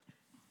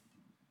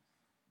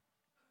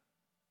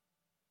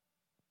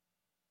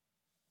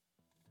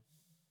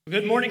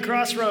Good morning,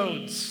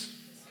 Crossroads.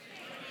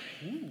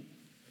 Ooh.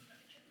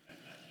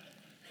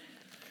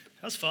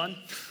 That was fun.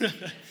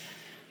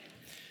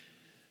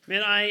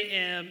 Man, I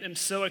am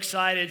so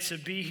excited to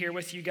be here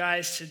with you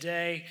guys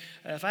today.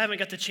 If I haven't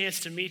got the chance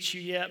to meet you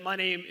yet, my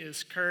name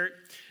is Kurt.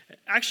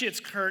 Actually, it's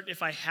Kurt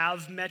if I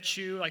have met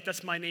you.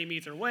 That's my name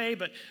either way,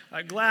 but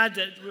glad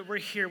that we're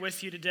here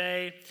with you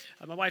today.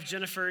 My wife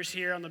Jennifer's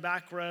here on the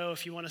back row.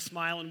 If you want to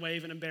smile and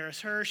wave and embarrass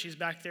her, she's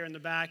back there in the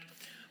back.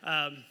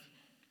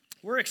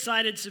 We're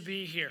excited to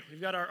be here.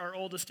 We've got our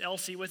oldest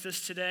Elsie with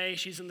us today.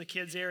 She's in the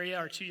kids area.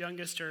 Our two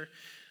youngest are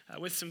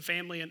with some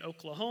family in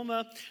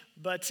Oklahoma.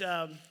 But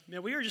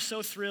we are just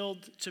so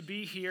thrilled to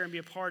be here and be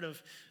a part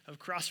of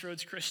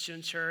Crossroads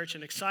Christian Church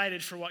and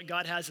excited for what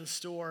God has in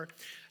store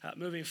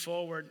moving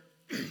forward.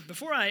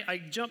 Before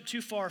I jump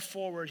too far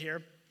forward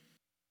here,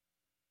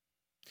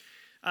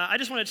 I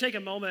just want to take a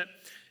moment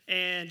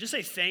and just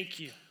say thank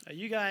you.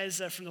 You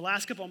guys, from the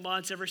last couple of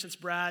months, ever since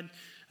Brad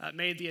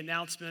made the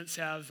announcements,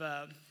 have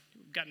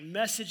gotten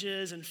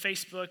messages and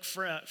Facebook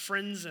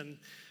friends and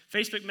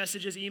Facebook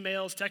messages,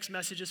 emails, text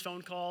messages,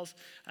 phone calls,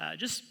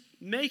 just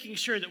making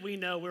sure that we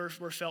know we're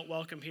felt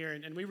welcome here,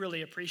 and we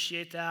really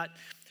appreciate that.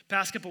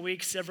 Past couple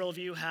weeks, several of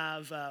you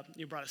have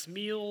brought us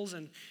meals,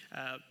 and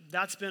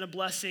that's been a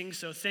blessing,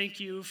 so thank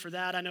you for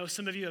that. I know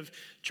some of you have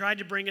tried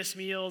to bring us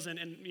meals, and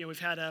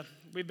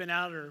we've been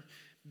out or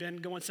been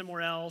going somewhere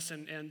else,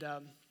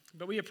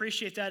 but we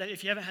appreciate that.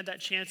 If you haven't had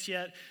that chance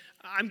yet,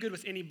 I'm good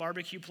with any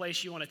barbecue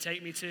place you want to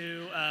take me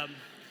to.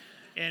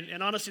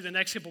 And honestly, the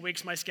next couple of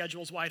weeks, my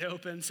schedule's wide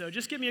open. So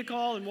just give me a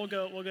call, and we'll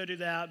go do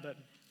that. But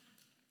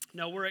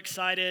no, we're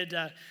excited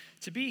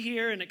to be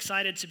here and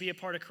excited to be a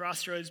part of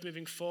Crossroads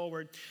moving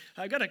forward.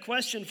 I got a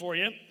question for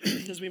you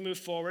as we move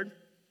forward.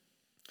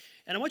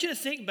 And I want you to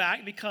think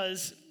back,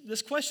 because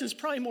this question is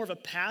probably more of a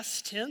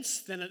past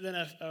tense than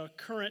a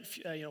current,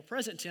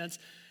 present tense.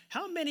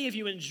 How many of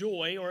you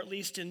enjoy, or at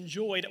least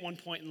enjoyed at one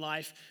point in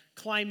life,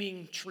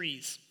 climbing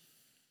trees?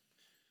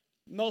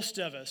 Most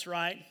of us,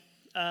 right?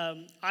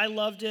 I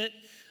loved it.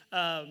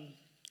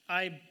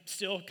 I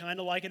still kind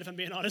of like it, if I'm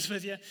being honest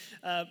with you.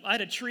 I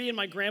had a tree in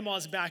my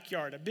grandma's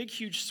backyard, a big,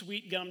 huge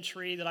sweet gum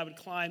tree that I would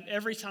climb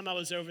every time I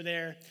was over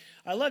there.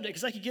 I loved it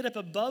because I could get up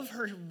above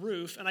her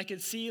roof and I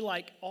could see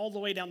all the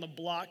way down the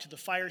block to the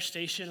fire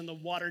station and the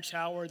water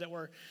tower that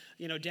were,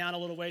 down a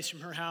little ways from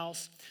her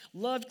house.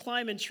 Loved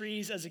climbing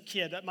trees as a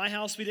kid. At my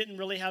house, we didn't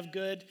really have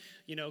good,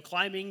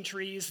 climbing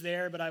trees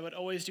there, but I would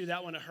always do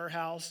that one at her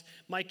house.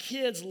 My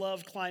kids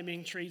loved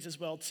climbing trees as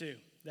well, too.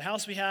 The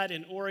house we had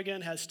in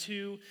Oregon has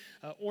two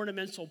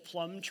ornamental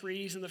plum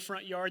trees in the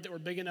front yard that were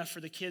big enough for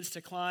the kids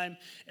to climb.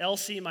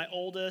 Elsie, my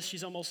oldest,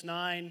 she's almost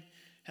 9,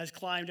 has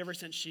climbed ever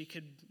since she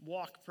could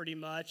walk pretty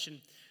much,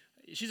 and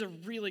she's a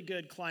really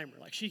good climber.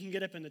 She can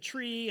get up in the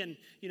tree, and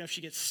if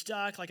she gets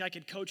stuck, I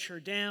could coach her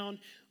down.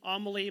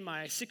 Amelie,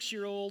 my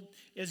 6-year-old,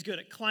 is good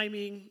at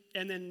climbing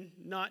and then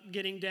not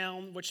getting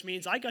down, which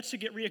means I got to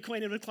get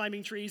reacquainted with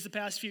climbing trees the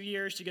past few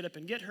years to get up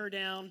and get her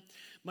down.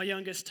 My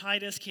youngest,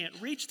 Titus, can't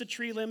reach the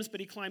tree limbs, but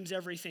he climbs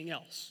everything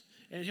else.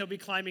 And he'll be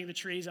climbing the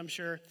trees, I'm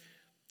sure,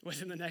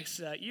 within the next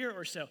year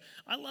or so.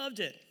 I loved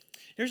it.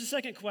 Here's the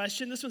second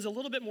question. This one's a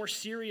little bit more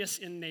serious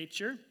in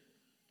nature,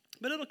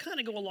 but it'll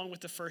kind of go along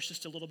with the first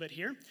just a little bit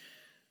here.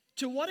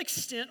 To what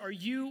extent are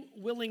you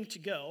willing to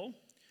go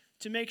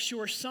to make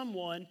sure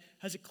someone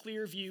has a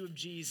clear view of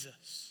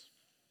Jesus?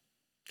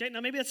 Okay, now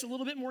maybe that's a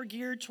little bit more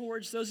geared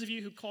towards those of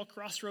you who call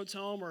Crossroads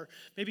home, or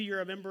maybe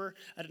you're a member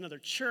at another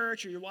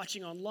church, or you're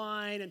watching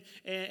online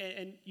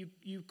and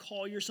you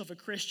call yourself a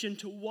Christian.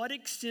 To what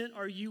extent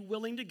are you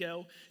willing to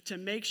go to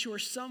make sure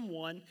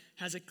someone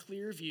has a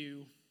clear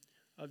view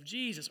of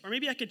Jesus? Or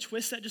maybe I could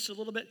twist that just a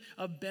little bit,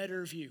 a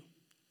better view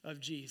of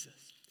Jesus.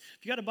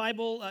 If you got a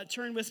Bible,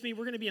 turn with me.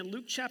 We're going to be in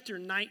Luke chapter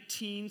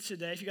 19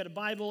 today. If you got a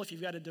Bible, if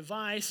you've got a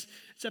device,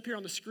 it's up here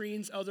on the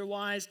screens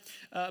otherwise.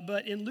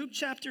 But in Luke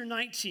chapter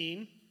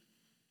 19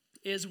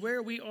 is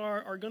where we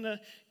are going to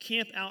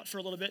camp out for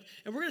a little bit.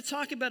 And we're going to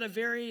talk about a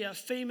very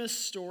famous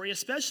story,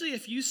 especially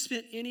if you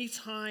spent any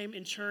time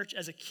in church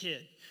as a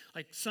kid,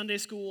 like Sunday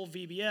school,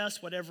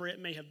 VBS, whatever it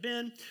may have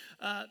been.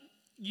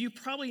 You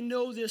probably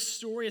know this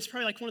story. It's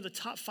probably one of the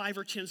top 5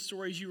 or 10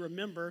 stories you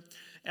remember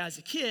as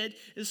a kid,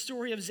 is the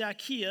story of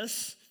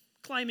Zacchaeus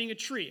climbing a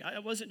tree.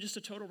 It wasn't just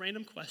a total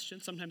random question.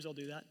 Sometimes I'll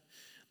do that.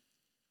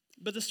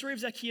 But the story of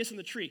Zacchaeus and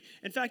the tree.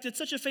 In fact, it's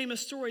such a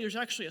famous story, there's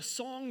actually a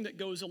song that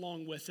goes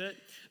along with it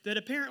that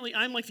apparently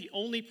I'm the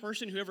only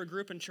person who ever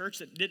grew up in church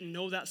that didn't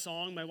know that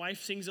song. My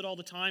wife sings it all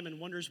the time and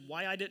wonders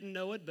why I didn't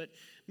know it, but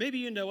maybe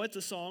you know it,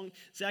 the song,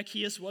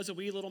 Zacchaeus was a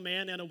wee little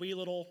man and a wee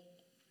little...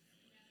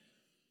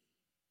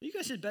 You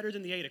guys did better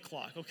than the 8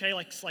 o'clock, okay?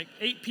 It's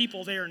 8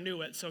 people there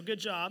knew it, so good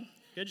job.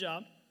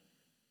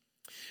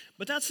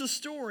 But that's the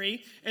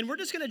story, and we're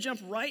just going to jump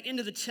right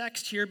into the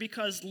text here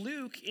because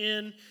Luke,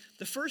 in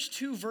the first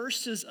 2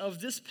 verses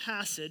of this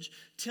passage,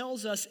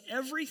 tells us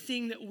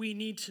everything that we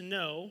need to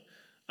know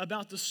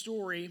about the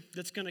story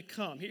that's going to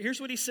come.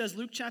 Here's what he says,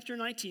 Luke chapter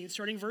 19,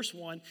 starting verse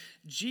 1.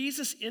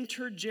 Jesus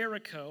entered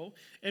Jericho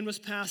and was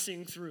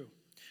passing through.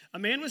 A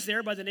man was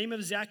there by the name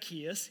of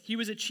Zacchaeus. He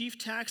was a chief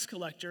tax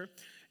collector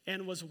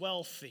and was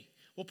wealthy.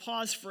 We'll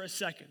pause for a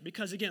second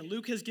because, again,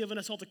 Luke has given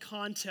us all the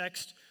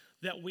context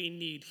that we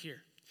need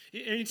here.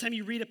 Anytime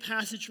you read a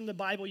passage from the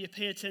Bible, you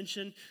pay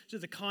attention to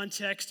the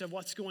context of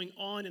what's going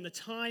on in the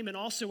time and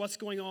also what's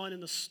going on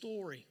in the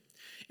story.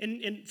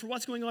 And for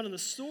what's going on in the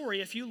story,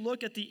 if you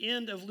look at the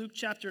end of Luke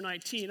chapter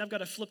 19, I've got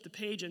to flip the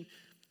page in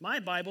my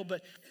Bible,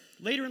 but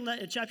later in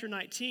chapter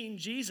 19,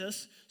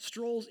 Jesus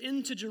strolls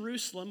into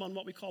Jerusalem on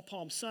what we call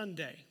Palm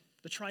Sunday,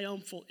 the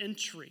triumphal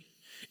entry.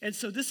 And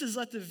so this is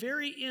at the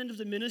very end of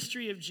the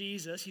ministry of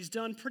Jesus. He's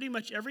done pretty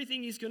much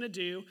everything he's going to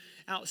do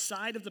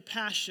outside of the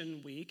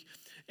Passion Week,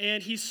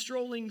 and he's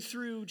strolling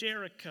through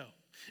Jericho.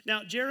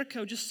 Now,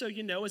 Jericho, just so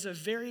you know, is a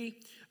very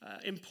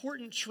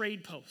important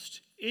trade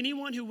post.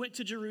 Anyone who went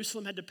to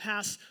Jerusalem had to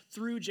pass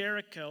through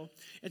Jericho,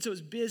 and so it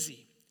was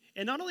busy.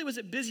 And not only was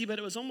it busy, but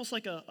it was almost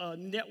like a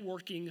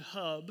networking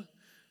hub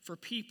for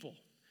people.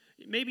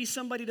 Maybe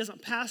somebody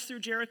doesn't pass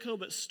through Jericho,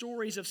 but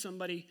stories of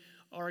somebody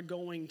are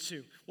going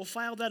to. We'll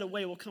file that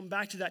away. We'll come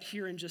back to that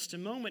here in just a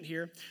moment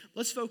here.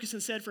 Let's focus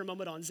instead for a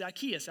moment on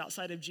Zacchaeus.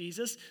 Outside of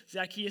Jesus,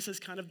 Zacchaeus is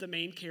kind of the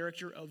main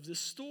character of this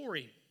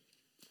story.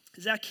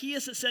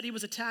 Zacchaeus, it said he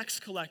was a tax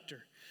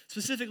collector,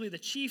 specifically the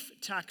chief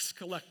tax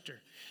collector.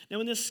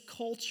 Now, in this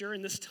culture,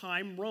 in this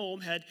time,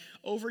 Rome had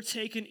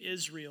overtaken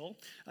Israel.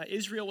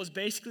 Israel was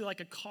basically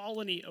like a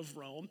colony of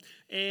Rome,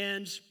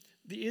 and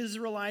the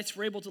Israelites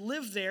were able to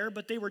live there,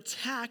 but they were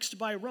taxed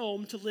by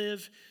Rome to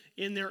live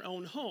in their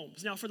own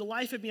homes. Now, for the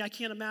life of me, I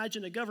can't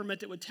imagine a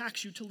government that would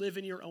tax you to live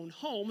in your own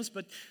homes,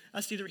 but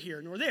that's neither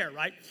here nor there,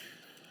 right?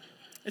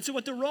 And so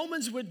what the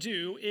Romans would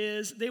do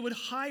is they would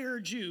hire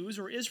Jews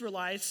or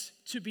Israelites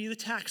to be the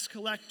tax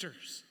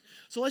collectors.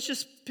 So let's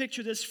just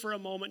picture this for a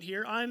moment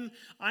here. I'm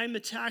the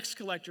tax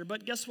collector,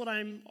 but guess what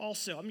I'm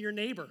also? I'm your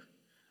neighbor.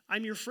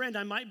 I'm your friend.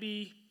 I might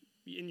be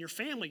in your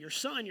family, your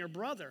son, your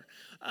brother.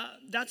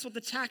 That's what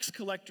the tax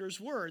collectors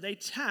were. They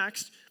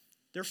taxed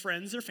their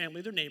friends, their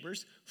family, their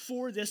neighbors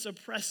for this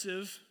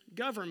oppressive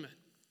government.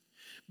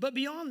 But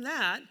beyond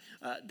that,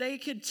 they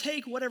could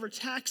take whatever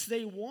tax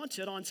they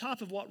wanted on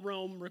top of what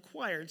Rome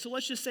required. So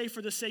let's just say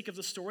for the sake of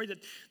the story that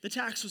the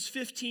tax was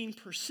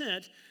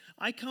 15%.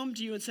 I come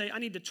to you and say, I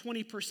need the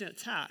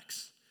 20%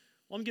 tax.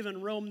 Well, I'm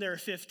giving Rome their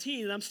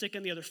 15, and I'm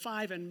sticking the other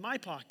 5 in my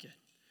pocket.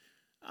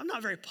 I'm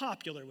not very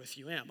popular with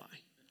you, am I?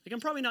 Like,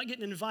 I'm probably not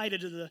getting invited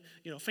to the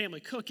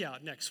family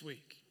cookout next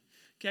week.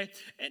 Okay?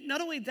 And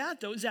not only that,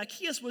 though,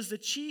 Zacchaeus was the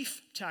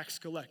chief tax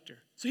collector.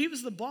 So he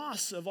was the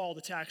boss of all the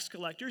tax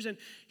collectors, and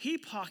he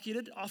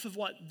pocketed off of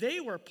what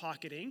they were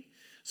pocketing.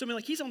 So,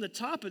 he's on the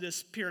top of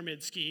this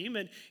pyramid scheme,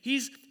 and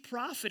he's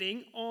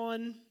profiting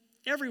on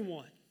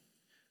everyone.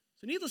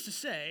 So needless to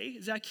say,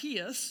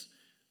 Zacchaeus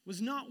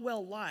was not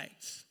well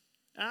liked.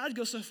 I'd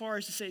go so far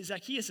as to say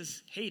Zacchaeus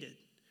is hated,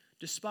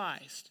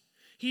 despised.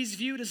 He's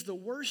viewed as the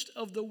worst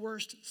of the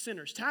worst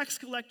sinners. Tax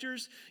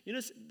collectors,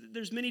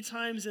 there's many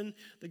times in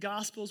the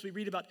Gospels we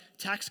read about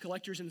tax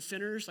collectors and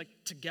sinners like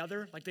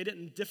together, like they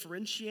didn't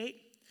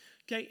differentiate.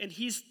 Okay, and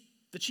he's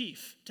the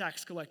chief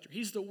tax collector.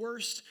 He's the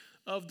worst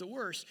of the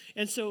worst.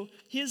 And so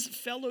his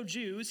fellow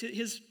Jews,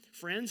 his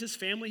friends, his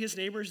family, his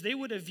neighbors, they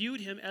would have viewed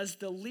him as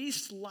the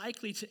least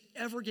likely to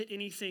ever get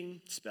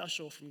anything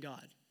special from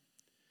God.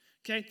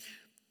 Okay?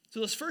 So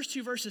those first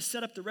 2 verses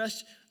set up the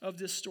rest of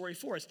this story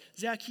for us.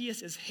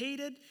 Zacchaeus is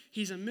hated.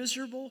 He's a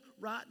miserable,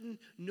 rotten,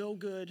 no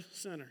good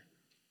sinner.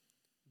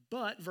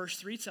 But verse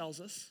 3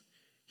 tells us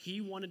he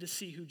wanted to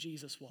see who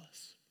Jesus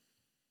was.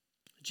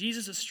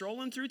 Jesus is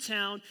strolling through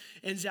town,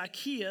 and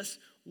Zacchaeus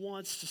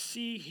wants to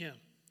see him.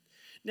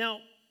 Now,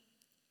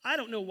 I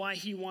don't know why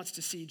he wants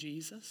to see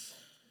Jesus.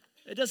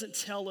 It doesn't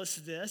tell us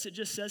this. It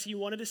just says he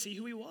wanted to see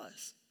who he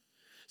was.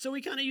 So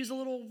we kind of use a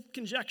little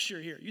conjecture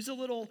here, use a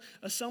little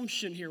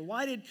assumption here.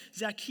 Why did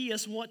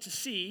Zacchaeus want to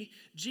see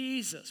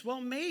Jesus?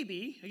 Well,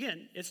 maybe,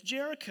 again, it's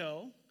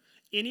Jericho.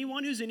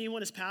 Anyone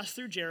has passed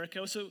through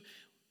Jericho. So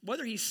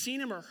whether he's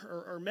seen him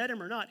or met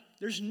him or not,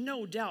 there's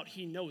no doubt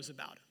he knows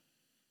about him.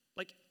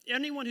 Like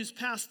anyone who's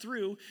passed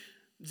through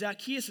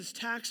Zacchaeus'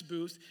 tax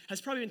booth has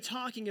probably been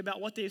talking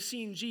about what they've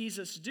seen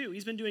Jesus do.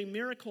 He's been doing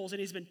miracles and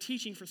he's been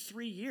teaching for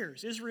 3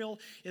 years. Israel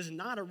is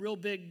not a real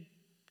big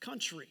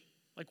country.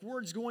 Like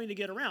word's going to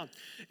get around.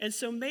 And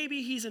so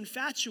maybe he's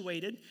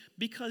infatuated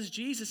because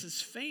Jesus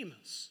is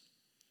famous.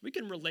 We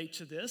can relate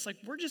to this. Like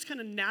we're just kind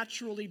of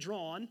naturally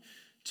drawn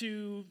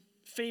to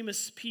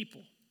famous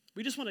people.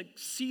 We just want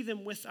to see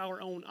them with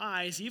our own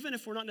eyes, even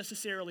if we're not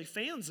necessarily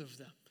fans of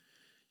them.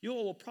 You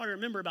all will probably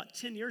remember about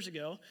 10 years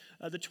ago,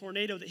 the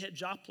tornado that hit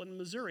Joplin,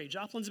 Missouri.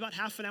 Joplin's about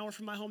half an hour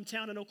from my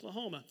hometown in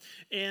Oklahoma.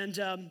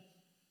 And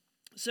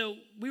so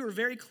we were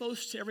very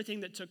close to everything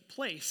that took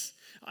place.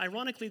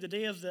 Ironically, the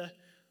day of the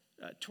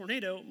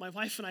tornado, my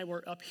wife and I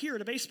were up here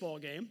at a baseball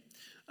game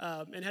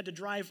and had to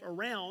drive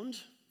around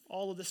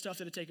all of the stuff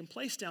that had taken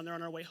place down there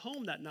on our way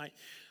home that night.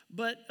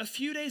 But a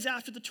few days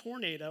after the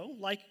tornado,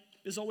 like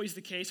is always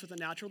the case with a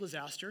natural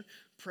disaster,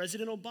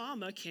 President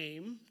Obama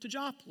came to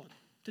Joplin.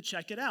 to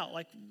check it out.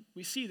 Like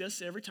we see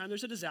this every time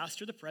there's a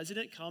disaster. The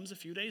president comes a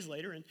few days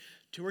later and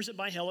tours it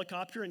by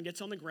helicopter and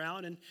gets on the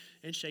ground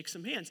and shakes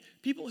some hands.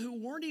 People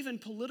who weren't even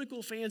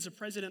political fans of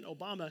President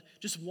Obama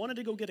just wanted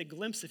to go get a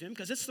glimpse of him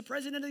because it's the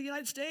president of the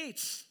United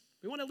States.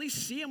 We want to at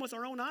least see him with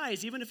our own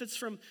eyes, even if it's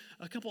from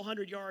a couple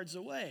hundred yards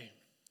away.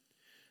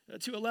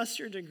 To a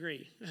lesser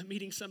degree,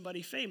 meeting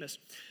somebody famous.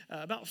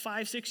 About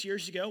 5-6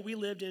 years ago, we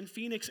lived in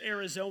Phoenix,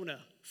 Arizona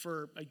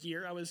for a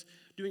year. I was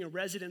doing a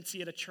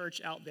residency at a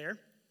church out there.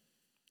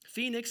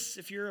 Phoenix,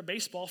 if you're a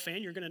baseball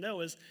fan, you're going to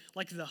know, is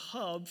like the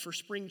hub for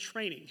spring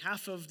training.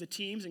 Half of the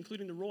teams,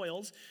 including the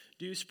Royals,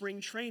 do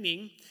spring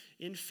training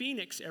in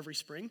Phoenix every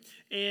spring.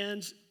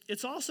 And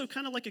it's also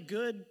kind of like a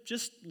good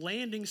just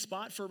landing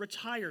spot for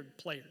retired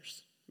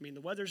players. I mean,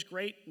 the weather's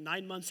great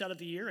 9 months out of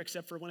the year,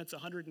 except for when it's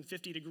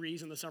 150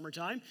 degrees in the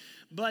summertime,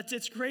 but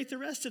it's great the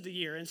rest of the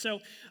year. And so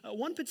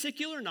one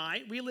particular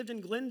night, we lived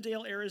in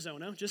Glendale,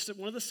 Arizona, just at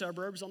one of the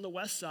suburbs on the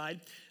west side.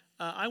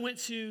 I went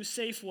to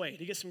Safeway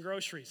to get some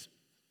groceries.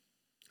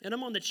 And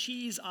I'm on the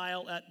cheese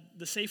aisle at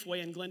the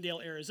Safeway in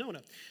Glendale,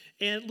 Arizona.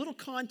 And little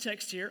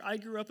context here, I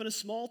grew up in a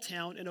small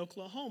town in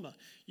Oklahoma.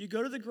 You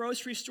go to the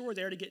grocery store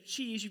there to get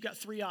cheese, you've got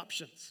 3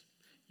 options.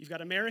 You've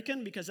got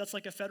American, because that's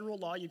like a federal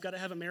law. You've got to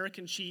have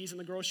American cheese in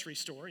the grocery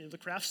store, the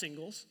Kraft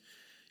singles.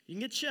 You can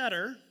get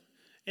cheddar,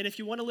 and if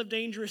you want to live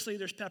dangerously,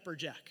 there's pepper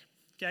jack,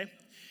 okay?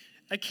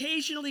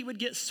 Occasionally we'd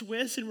get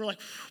Swiss, and we're like,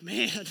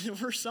 man,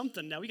 we're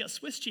something now. We got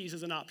Swiss cheese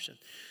as an option.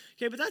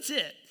 Okay, but that's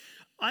it.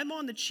 I'm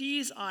on the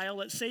cheese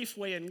aisle at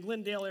Safeway in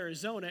Glendale,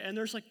 Arizona, and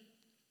there's like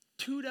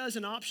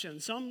 24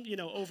 options. So I'm,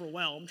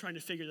 overwhelmed trying to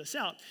figure this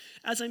out.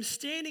 As I'm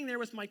standing there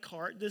with my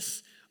cart,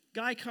 this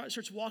guy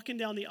starts walking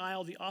down the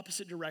aisle the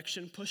opposite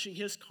direction, pushing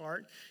his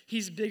cart.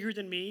 He's bigger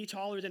than me,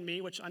 taller than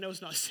me, which I know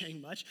is not saying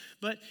much,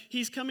 but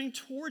he's coming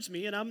towards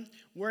me, and I'm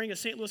wearing a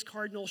St. Louis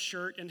Cardinals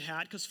shirt and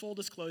hat, because full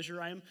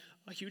disclosure, I am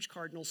a huge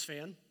Cardinals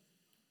fan.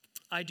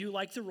 I do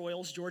like the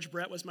Royals. George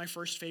Brett was my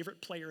first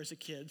favorite player as a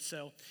kid,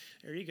 so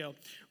there you go.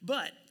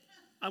 But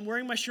I'm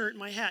wearing my shirt and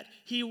my hat.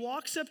 He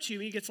walks up to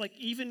me, he gets like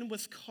even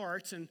with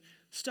carts, and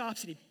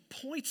stops, and he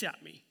points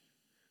at me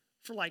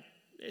for like,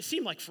 it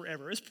seemed like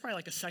forever. It was probably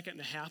like a second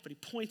and a half, but he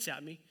points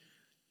at me.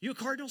 You a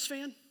Cardinals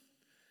fan?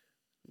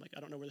 I'm like, I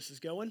don't know where this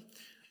is going.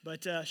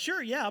 But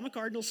sure, yeah, I'm a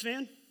Cardinals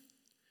fan.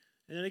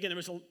 And then again, there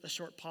was a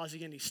short pause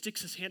again. He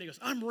sticks his hand and goes,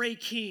 I'm Ray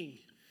King.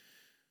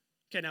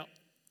 Okay, now,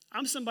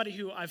 I'm somebody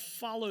who I've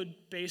followed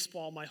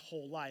baseball my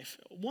whole life.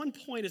 At one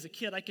point as a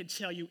kid, I could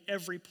tell you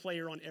every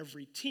player on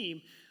every team,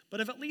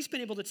 but I've at least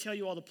been able to tell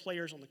you all the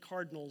players on the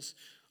Cardinals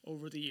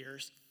over the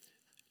years.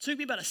 It took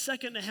me about a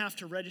second and a half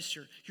to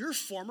register. You're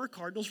former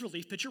Cardinals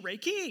relief pitcher Ray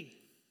King,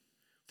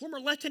 former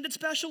left-handed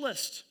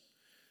specialist.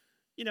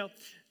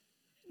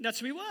 That's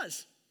who he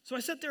was. So I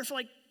sat there for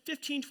like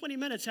 15, 20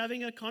 minutes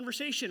having a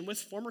conversation with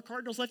former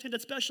Cardinals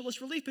left-handed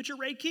specialist relief pitcher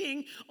Ray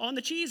King on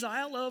the cheese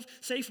aisle of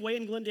Safeway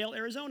in Glendale,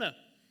 Arizona.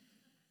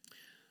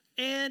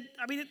 And,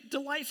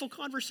 delightful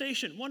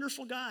conversation,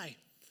 wonderful guy.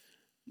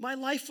 My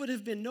life would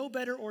have been no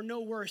better or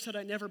no worse had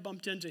I never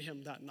bumped into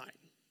him that night.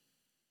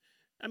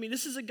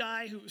 This is a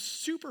guy who's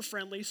super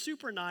friendly,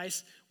 super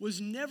nice, was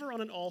never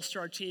on an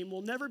all-star team,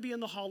 will never be in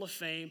the Hall of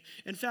Fame.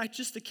 In fact,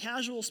 just the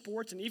casual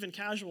sports and even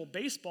casual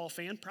baseball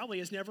fan probably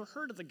has never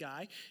heard of the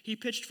guy. He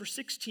pitched for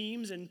 6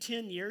 teams in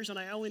 10 years, and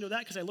I only know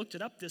that because I looked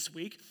it up this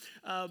week.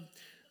 But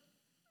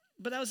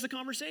that was the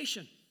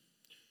conversation.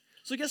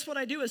 So guess what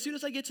I do? As soon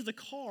as I get to the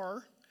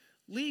car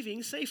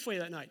leaving Safeway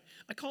that night,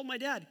 I called my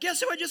dad.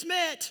 Guess who I just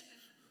met?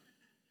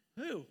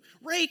 Who?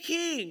 Ray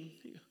King.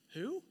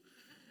 Who?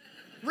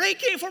 Ray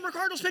King, former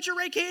Cardinals pitcher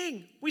Ray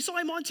King. We saw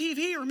him on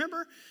TV,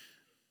 remember?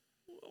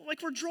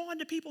 Like, we're drawn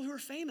to people who are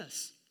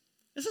famous.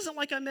 This isn't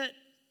like I met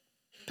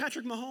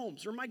Patrick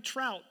Mahomes or Mike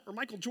Trout or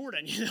Michael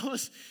Jordan,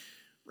 It's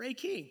Ray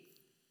King.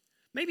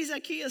 Maybe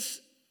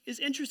Zacchaeus is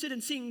interested in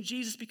seeing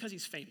Jesus because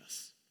he's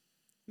famous.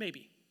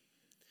 Maybe.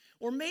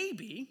 Or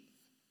maybe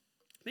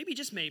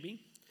just maybe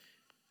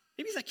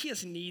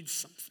Zacchaeus needs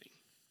something.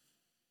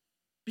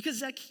 Because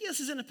Zacchaeus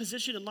is in a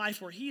position in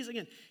life where he's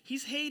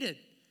hated.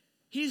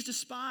 He's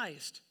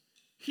despised.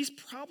 He's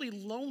probably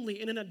lonely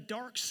and in a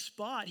dark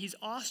spot. He's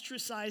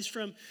ostracized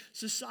from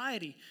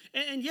society.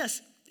 And yes,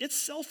 it's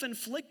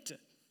self-inflicted.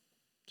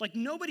 Like,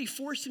 nobody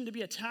forced him to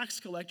be a tax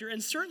collector,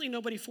 and certainly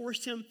nobody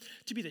forced him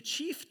to be the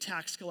chief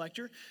tax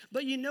collector.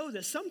 But you know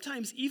this,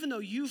 sometimes even though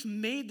you've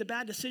made the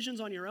bad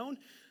decisions on your own,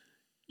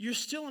 you're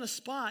still in a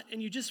spot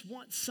and you just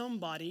want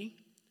somebody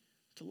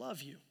to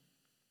love you.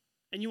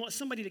 And you want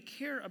somebody to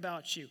care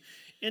about you.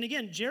 And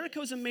again,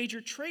 Jericho's a major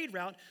trade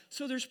route,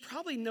 so there's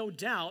probably no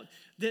doubt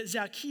that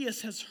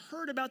Zacchaeus has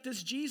heard about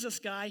this Jesus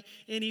guy,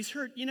 and he's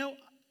heard,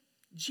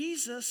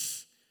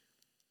 Jesus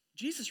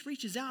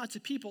reaches out to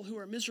people who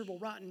are miserable,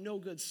 rotten, no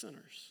good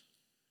sinners.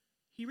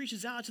 He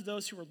reaches out to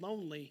those who are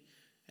lonely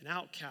and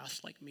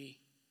outcast like me.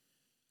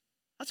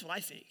 That's what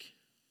I think.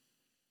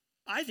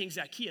 I think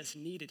Zacchaeus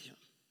needed him.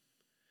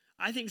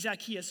 I think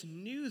Zacchaeus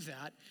knew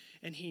that,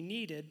 and he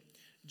needed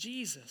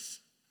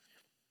Jesus.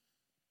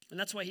 And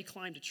that's why he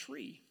climbed a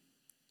tree.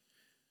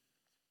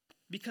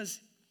 Because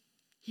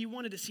He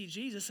wanted to see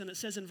Jesus, and it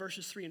says in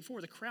verses 3 and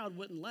 4, the crowd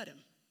wouldn't let him.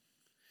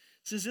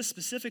 It says this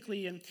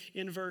specifically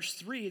in verse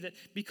 3, that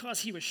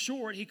because he was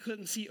short, he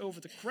couldn't see over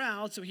the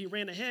crowd, so he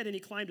ran ahead and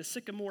he climbed a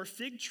sycamore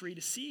fig tree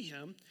to see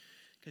him,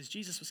 because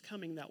Jesus was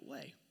coming that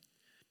way.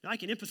 Now, I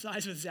can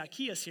empathize with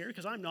Zacchaeus here,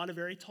 because I'm not a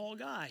very tall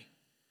guy.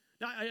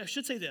 Now, I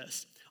should say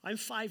this. I'm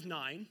 5'9",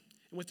 and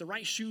with the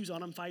right shoes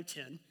on, I'm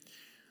 5'10".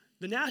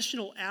 The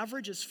national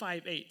average is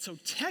 5'8", so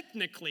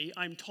technically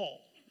I'm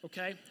tall,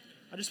 okay?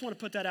 I just want to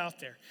put that out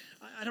there.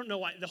 I don't know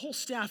why. The whole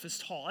staff is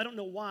tall. I don't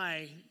know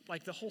why,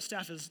 like, the whole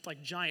staff is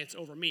like giants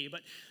over me,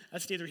 but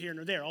that's neither here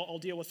nor there. I'll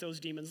deal with those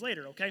demons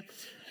later, okay?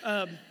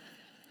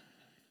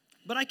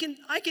 But I can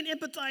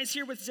empathize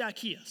here with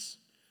Zacchaeus.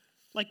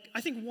 Like,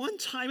 I think one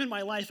time in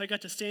my life, I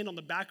got to stand on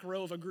the back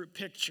row of a group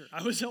picture.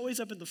 I was always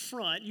up in the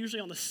front,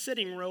 usually on the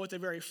sitting row at the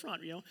very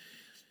front, you know?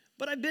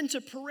 But I've been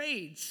to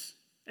parades.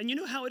 And you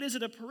know how it is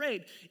at a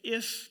parade.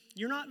 If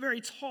you're not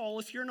very tall,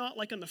 if you're not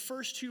like in the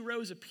first 2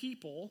 rows of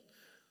people,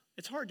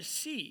 it's hard to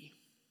see.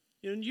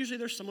 You know, and usually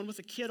there's someone with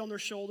a kid on their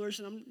shoulders,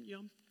 and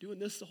I'm doing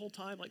this the whole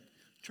time, like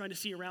trying to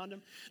see around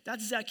him.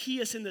 That's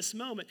Zacchaeus in this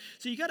moment.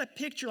 So you got to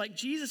picture like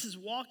Jesus is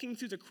walking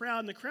through the crowd,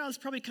 and the crowd's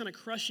probably kind of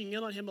crushing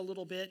in on him a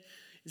little bit.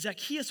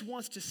 Zacchaeus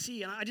wants to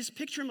see, and I just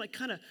picture him like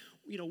kind of,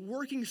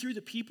 working through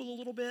the people a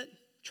little bit,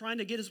 trying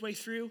to get his way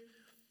through.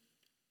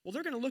 Well,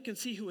 they're going to look and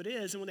see who it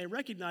is, and when they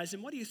recognize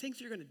him, what do you think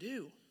they're going to do?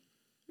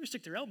 They're going to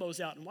stick their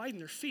elbows out and widen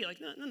their feet. Like,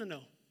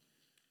 no.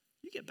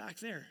 You get back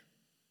there.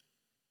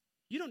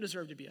 You don't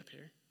deserve to be up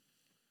here.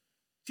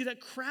 See, that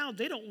crowd,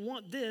 they don't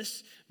want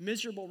this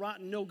miserable,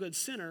 rotten, no-good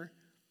sinner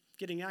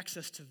getting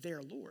access to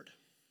their Lord.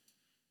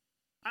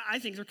 I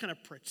think they're kind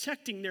of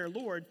protecting their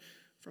Lord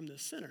from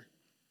this sinner.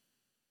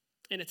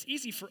 And it's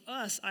easy for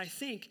us, I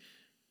think,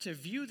 to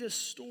view this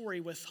story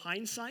with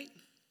hindsight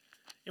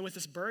and with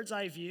this bird's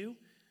eye view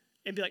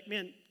and be like,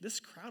 man, this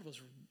crowd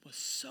was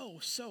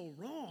so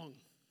wrong.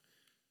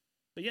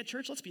 But yet,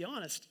 church, let's be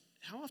honest.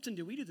 How often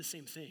do we do the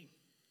same thing?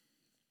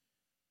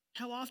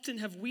 How often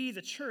have we,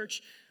 the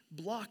church,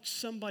 blocked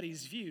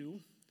somebody's view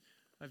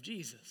of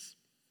Jesus?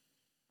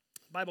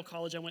 Bible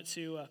college I went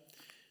to,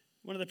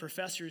 one of the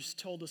professors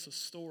told us a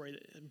story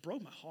that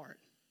broke my heart.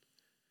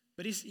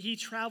 But he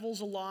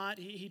travels a lot.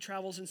 He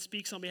travels and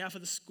speaks on behalf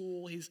of the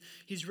school.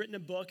 He's written a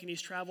book, and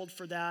he's traveled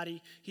for that.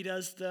 He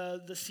does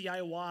the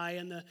CIY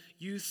and the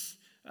youth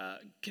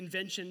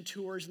convention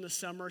tours in the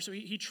summer. So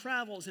he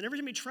travels, and every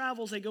time he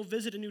travels, they go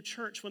visit a new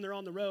church when they're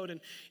on the road.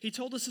 And he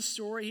told us a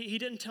story. He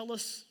didn't tell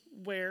us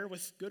where,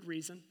 with good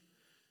reason.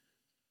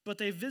 But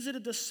they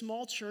visited this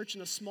small church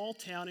in a small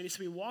town, and he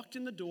said we walked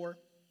in the door,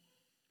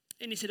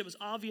 and he said it was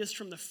obvious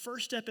from the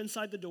first step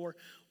inside the door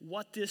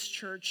what this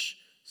church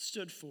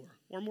stood for,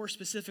 or more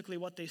specifically,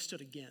 what they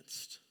stood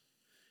against.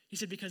 He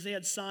said because they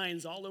had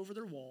signs all over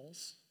their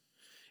walls,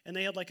 and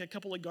they had like a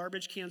couple of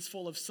garbage cans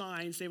full of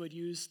signs they would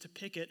use to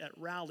picket at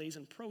rallies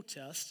and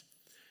protest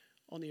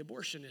on the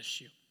abortion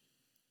issue.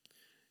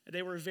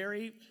 They were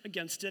very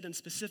against it, and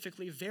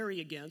specifically very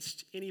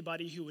against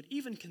anybody who would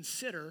even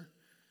consider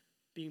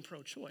being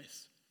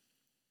pro-choice.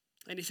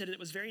 And he said it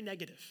was very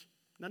negative.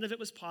 None of it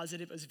was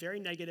positive. It was very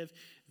negative,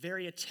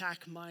 very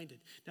attack-minded.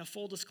 Now,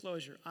 full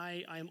disclosure,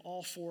 I am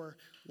all for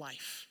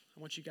life. I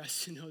want you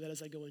guys to know that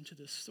as I go into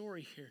this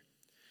story here.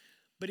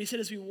 But he said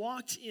as we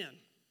walked in,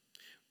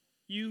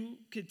 you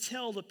could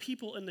tell the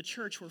people in the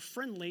church were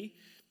friendly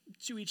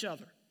to each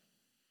other.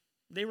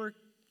 They were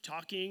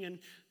talking and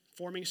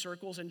forming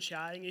circles and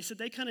chatting. He said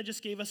they kind of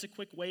just gave us a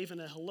quick wave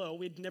and a hello.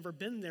 We'd never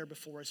been there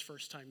before as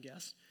first-time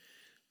guests.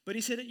 But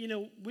he said,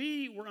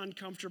 we were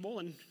uncomfortable,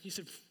 and he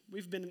said,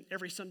 we've been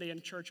every Sunday in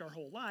church our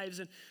whole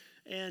lives,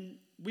 and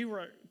we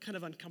were kind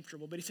of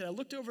uncomfortable. But he said, I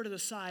looked over to the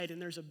side,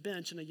 and there's a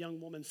bench and a young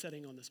woman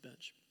sitting on this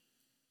bench.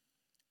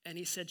 And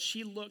he said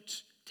she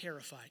looked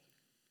terrified,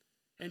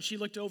 and she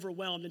looked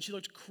overwhelmed, and she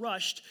looked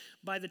crushed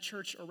by the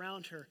church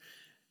around her.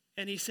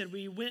 And he said,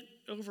 we went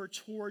over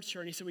towards her,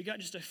 and he said, we got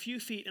just a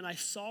few feet, and I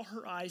saw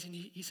her eyes, and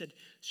he said,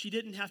 she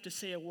didn't have to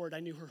say a word.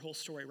 I knew her whole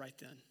story right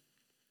then.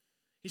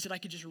 He said, I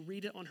could just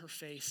read it on her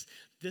face.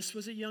 This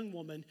was a young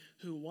woman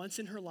who once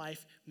in her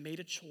life made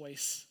a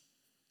choice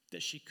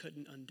that she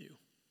couldn't undo.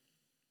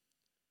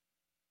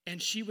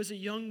 And she was a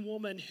young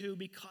woman who,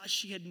 because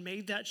she had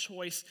made that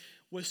choice,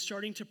 was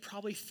starting to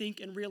probably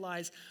think and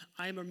realize,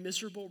 I am a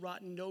miserable,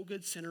 rotten, no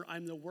good sinner.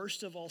 I'm the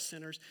worst of all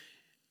sinners.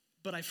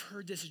 But I've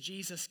heard this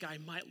Jesus guy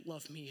might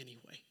love me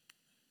anyway.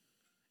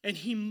 And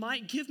he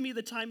might give me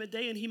the time of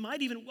day, and he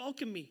might even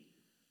welcome me,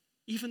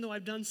 even though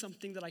I've done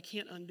something that I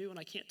can't undo and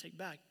I can't take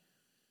back.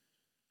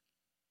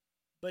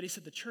 But he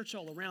said the church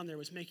all around there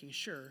was making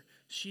sure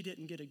she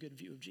didn't get a good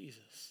view of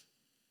Jesus,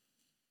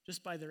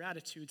 just by their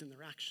attitudes and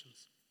their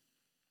actions.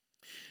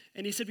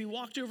 And he said, we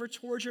walked over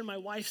towards her, and my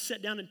wife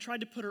sat down and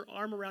tried to put her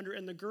arm around her,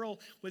 and the girl,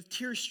 with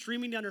tears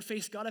streaming down her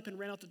face, got up and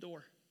ran out the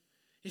door.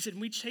 He said,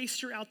 we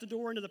chased her out the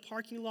door into the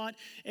parking lot,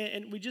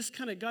 and we just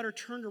kind of got her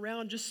turned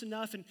around just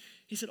enough. And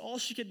he said all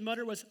she could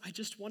mutter was, I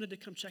just wanted to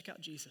come check out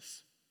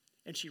Jesus.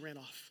 And she ran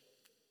off.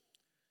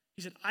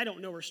 He said, I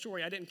don't know her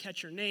story. I didn't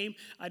catch her name.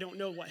 I don't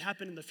know what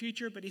happened in the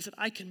future. But he said,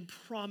 I can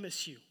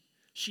promise you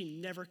she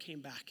never came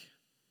back,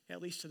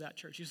 at least to that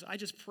church. He said, I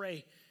just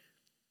pray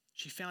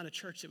she found a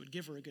church that would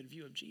give her a good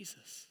view of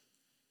Jesus.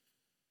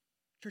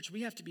 Church,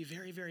 we have to be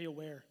very, very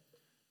aware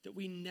that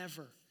we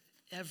never,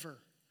 ever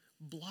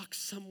block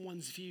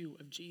someone's view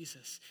of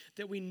Jesus,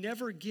 that we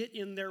never get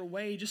in their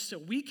way just so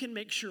we can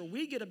make sure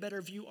we get a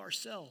better view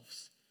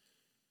ourselves.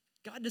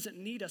 God doesn't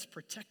need us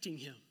protecting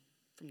him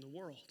from the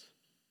world.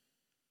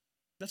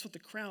 That's what the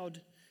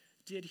crowd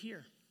did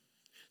here.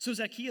 So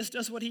Zacchaeus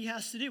does what he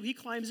has to do. He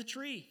climbs a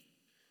tree.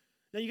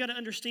 Now you got to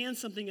understand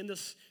something in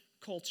this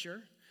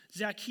culture.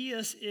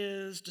 Zacchaeus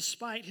is,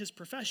 despite his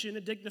profession,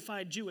 a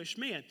dignified Jewish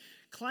man.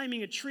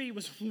 Climbing a tree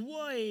was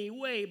way,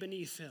 way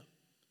beneath him.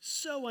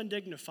 So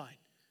undignified.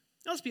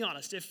 Now let's be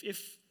honest.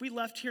 If we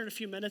left here in a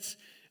few minutes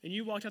and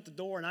you walked out the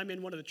door and I'm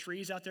in one of the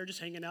trees out there just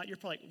hanging out, you're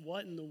probably like,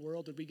 what in the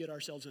world did we get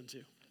ourselves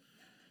into?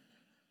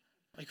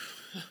 Like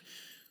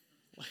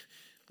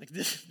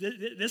this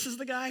is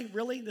the guy?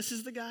 Really? This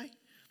is the guy?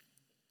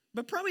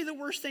 But probably the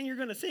worst thing you're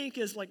going to think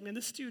is like, man,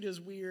 this dude is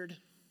weird.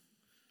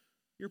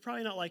 You're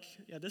probably not like,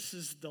 yeah, this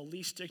is the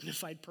least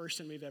dignified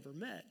person we've ever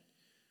met.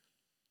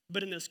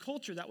 But in this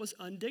culture, that was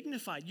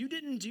undignified. You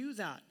didn't do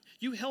that.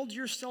 You held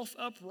yourself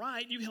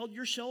upright. You held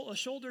your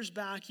shoulders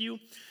back. You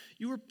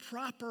were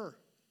proper,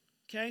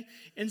 okay?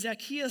 And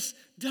Zacchaeus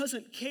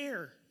doesn't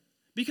care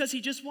because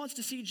he just wants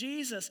to see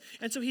Jesus.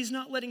 And so he's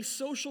not letting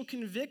social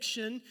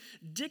conviction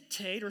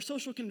dictate or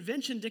social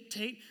convention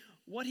dictate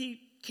what he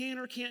can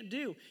or can't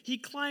do. He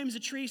climbs a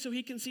tree so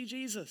he can see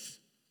Jesus.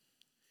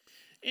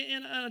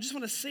 And I just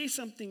want to say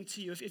something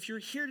to you. If you're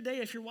here today,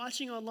 if you're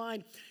watching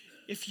online,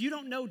 if you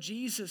don't know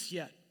Jesus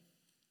yet,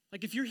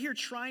 like if you're here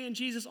trying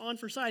Jesus on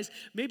for size,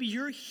 maybe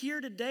you're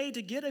here today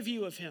to get a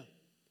view of him.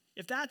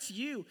 If that's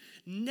you,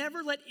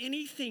 never let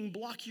anything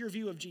block your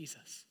view of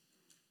Jesus.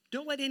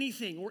 Don't let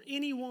anything or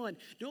anyone,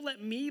 don't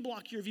let me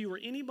block your view or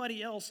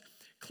anybody else.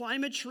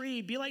 Climb a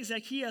tree, be like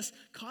Zacchaeus,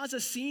 cause a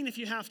scene if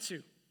you have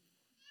to.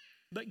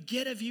 But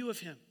get a view of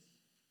him.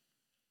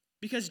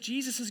 Because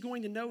Jesus is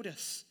going to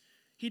notice.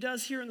 He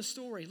does here in the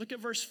story. Look at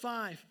verse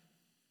 5.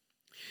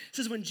 It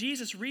says, when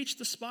Jesus reached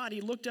the spot,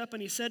 he looked up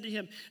and he said to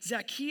him,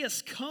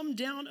 Zacchaeus, come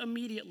down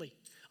immediately.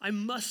 I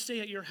must stay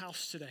at your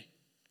house today.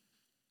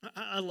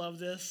 I love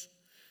this.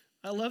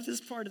 I love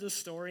this part of the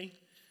story.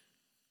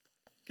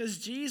 Because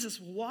Jesus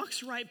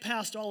walks right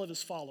past all of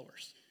his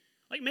followers.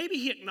 Like maybe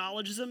he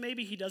acknowledges them,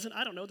 maybe he doesn't.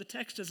 I don't know. The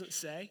text doesn't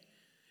say.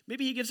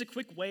 Maybe he gives a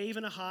quick wave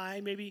and a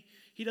hi. Maybe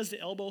he does the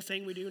elbow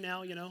thing we do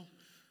now, you know.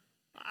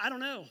 I don't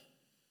know.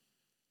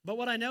 But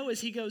what I know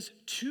is he goes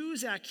to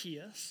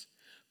Zacchaeus,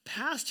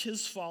 past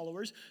his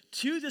followers,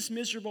 to this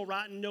miserable,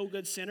 rotten, no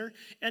good sinner.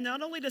 And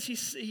not only does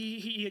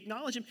he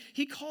acknowledge him,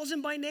 he calls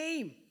him by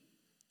name,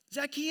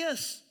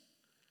 Zacchaeus.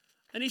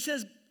 And he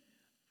says,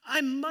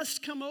 I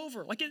must come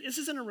over. Like this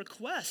isn't a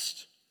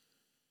request.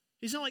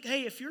 He's not like,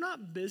 hey, if you're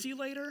not busy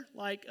later,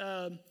 like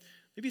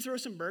maybe throw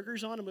some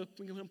burgers on and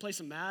we can play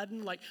some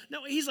Madden. Like,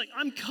 no, he's like,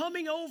 I'm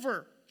coming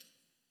over.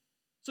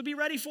 So be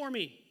ready for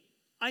me.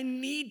 I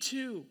need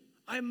to.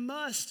 I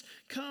must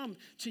come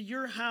to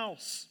your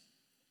house.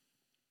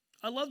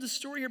 I love the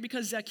story here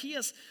because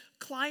Zacchaeus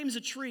climbs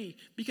a tree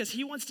because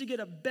he wants to get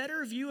a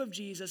better view of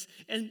Jesus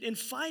and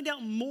find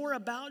out more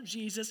about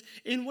Jesus.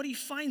 And what he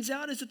finds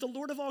out is that the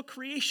Lord of all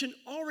creation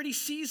already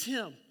sees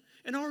him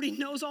and already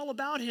knows all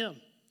about him.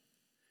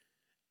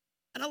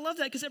 And I love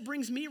that because it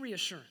brings me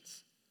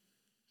reassurance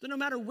that no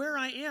matter where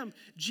I am,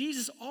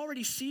 Jesus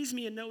already sees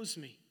me and knows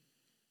me.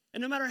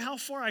 And no matter how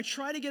far I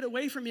try to get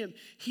away from him,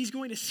 he's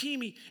going to see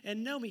me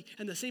and know me.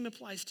 And the same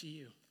applies to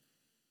you.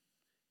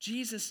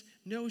 Jesus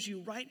knows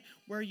you right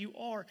where you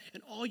are,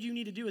 and all you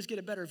need to do is get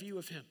a better view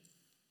of him.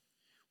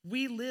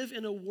 We live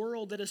in a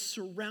world that is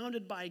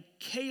surrounded by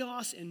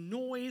chaos and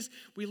noise.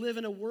 We live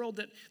in a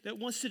world that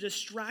wants to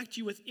distract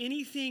you with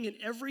anything and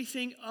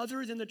everything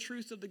other than the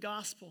truth of the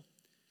gospel.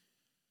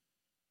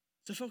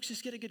 So folks,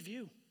 just get a good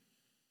view.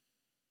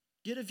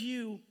 Get a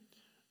view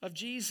of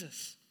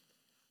Jesus.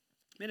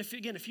 Man,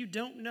 if you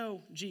don't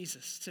know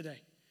Jesus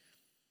today,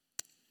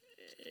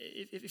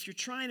 if you're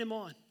trying him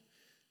on,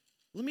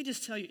 let me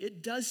just tell you,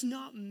 it does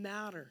not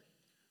matter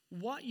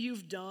what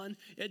you've done.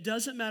 It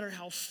doesn't matter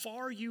how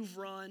far you've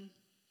run.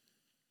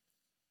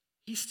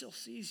 He still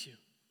sees you,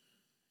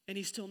 and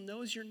he still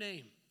knows your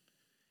name,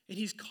 and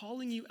he's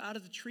calling you out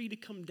of the tree to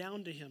come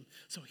down to him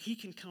so he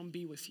can come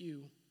be with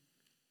you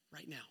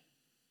right now.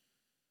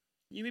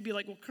 You may be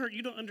like, well, Kurt,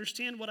 you don't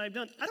understand what I've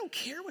done. I don't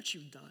care what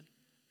you've done.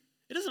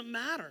 It doesn't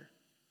matter.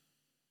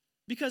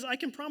 Because I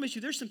can promise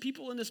you there's some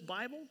people in this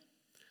Bible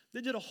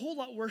that did a whole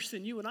lot worse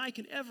than you and I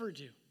can ever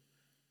do.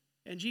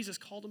 And Jesus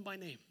called them by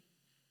name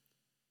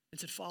and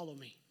said, follow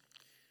me.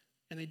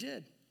 And they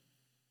did.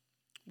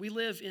 We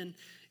live in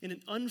an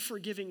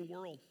unforgiving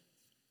world.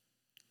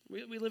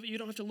 We live, you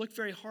don't have to look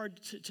very hard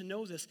to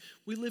know this.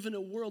 We live in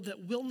a world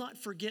that will not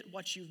forget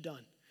what you've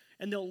done.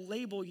 And they'll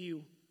label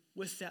you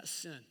with that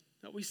sin.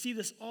 Now, we see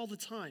this all the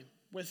time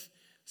with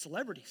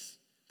celebrities.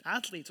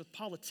 athletes, with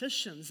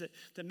politicians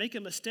that make a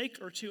mistake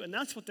or two, and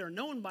that's what they're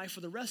known by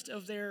for the rest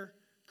of their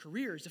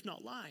careers, if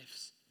not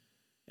lives.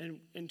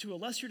 And to a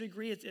lesser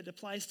degree, it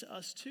applies to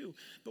us too.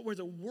 But where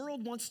the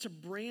world wants to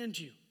brand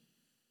you,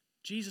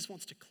 Jesus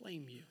wants to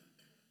claim you.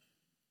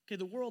 Okay,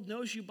 the world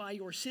knows you by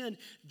your sin.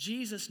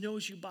 Jesus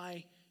knows you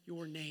by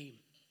your name.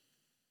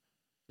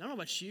 I don't know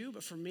about you,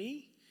 but for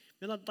me,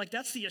 like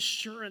that's the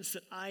assurance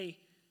that I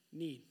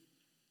need.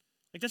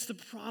 Like that's the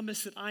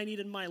promise that I need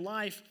in my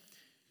life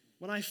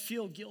when I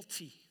feel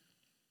guilty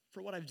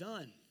for what I've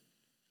done,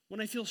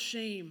 when I feel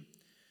shame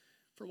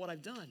for what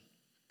I've done.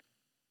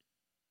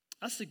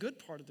 That's the good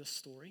part of this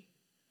story.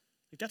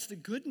 Like that's the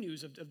good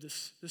news of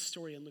this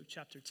story in Luke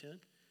chapter 10.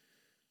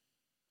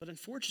 But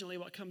unfortunately,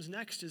 what comes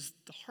next is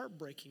the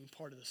heartbreaking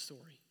part of the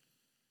story.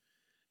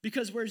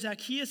 Because where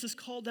Zacchaeus is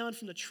called down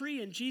from the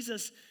tree and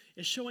Jesus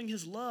is showing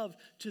his love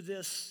to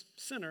this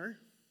sinner,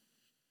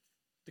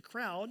 the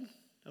crowd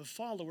of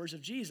followers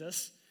of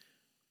Jesus,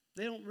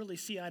 they don't really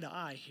see eye to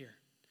eye here.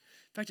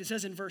 In fact, it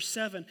says in verse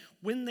 7,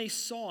 when they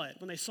saw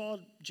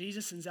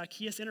Jesus and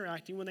Zacchaeus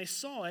interacting, when they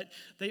saw it,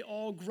 they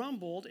all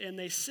grumbled and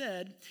they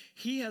said,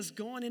 he has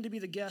gone in to be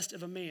the guest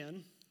of a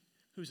man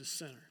who's a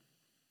sinner.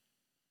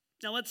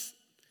 Now let's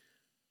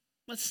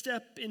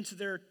step into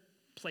their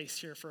place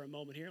here for a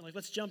moment here. Like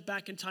let's jump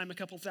back in time a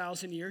couple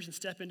thousand years and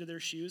step into their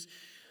shoes.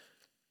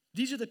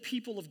 These are the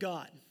people of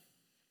God.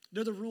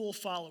 They're the rule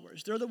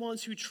followers. They're the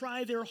ones who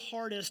try their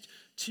hardest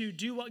to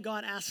do what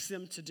God asks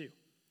them to do.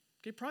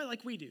 Okay, probably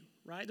like we do,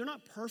 right? They're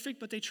not perfect,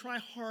 but they try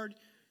hard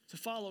to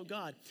follow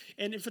God.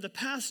 And for the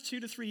past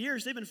 2 to 3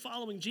 years, they've been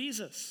following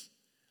Jesus.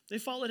 They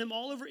followed him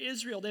all over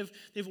Israel.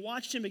 They've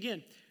watched him,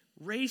 again,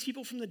 raise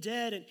people from the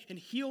dead and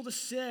heal the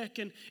sick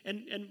and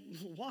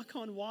walk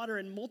on water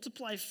and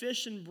multiply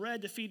fish and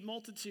bread to feed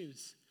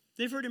multitudes.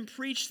 They've heard him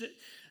preach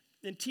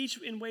and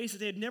teach in ways that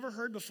they had never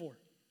heard before.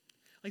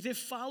 Like they've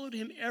followed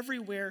him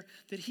everywhere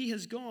that he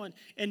has gone.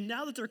 And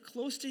now that they're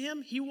close to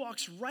him, he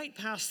walks right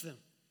past them.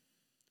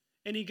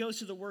 And he goes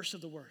to the worst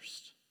of the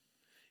worst.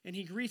 And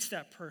he greets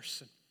that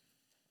person.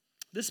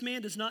 This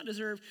man does not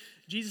deserve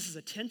Jesus'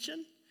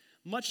 attention,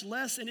 much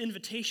less an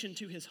invitation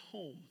to his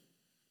home.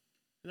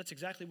 And that's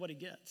exactly what he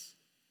gets.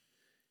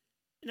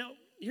 Now,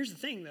 here's the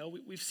thing, though.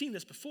 We've seen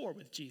this before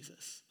with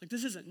Jesus. Like,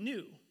 this isn't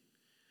new.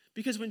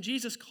 Because when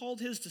Jesus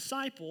called his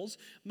disciples,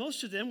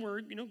 most of them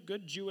were,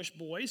 good Jewish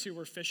boys who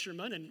were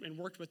fishermen and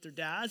worked with their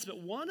dads. But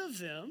one of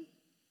them,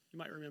 you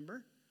might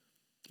remember,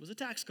 was a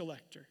tax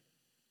collector.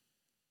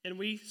 And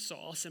we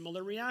saw a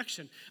similar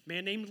reaction. A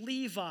man named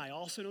Levi,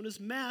 also known as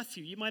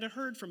Matthew. You might have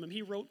heard from him.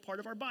 He wrote part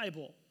of our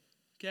Bible.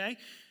 Okay?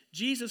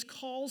 Jesus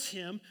calls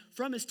him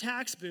from his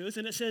tax booth,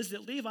 and it says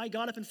that Levi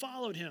got up and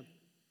followed him.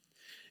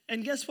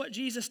 And guess what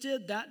Jesus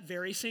did that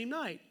very same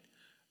night?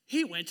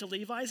 He went to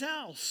Levi's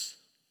house.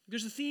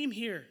 There's a theme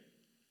here.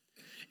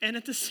 And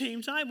at the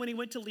same time, when he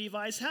went to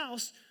Levi's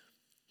house,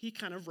 he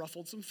kind of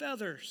ruffled some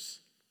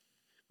feathers.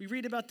 We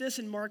read about this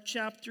in Mark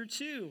chapter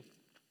 2.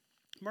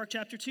 Mark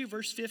chapter 2,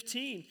 verse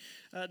 15,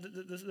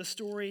 the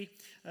story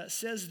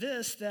says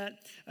this, that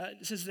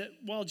it says that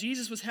while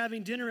Jesus was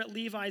having dinner at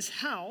Levi's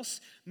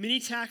house, many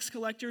tax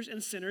collectors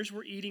and sinners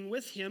were eating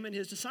with him and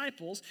his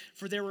disciples,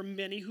 for there were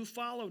many who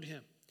followed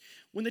him.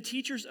 When the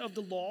teachers of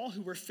the law,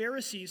 who were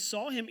Pharisees,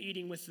 saw him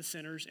eating with the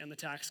sinners and the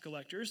tax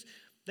collectors,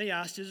 they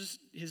asked his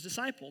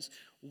disciples,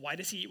 why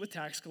does he eat with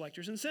tax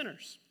collectors and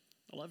sinners?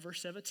 I love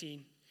verse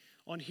 17.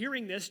 On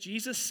hearing this,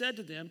 Jesus said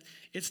to them,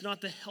 it's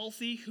not the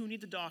healthy who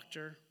need the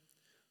doctor,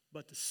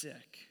 but the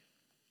sick.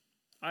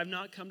 I've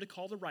not come to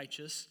call the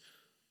righteous,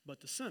 but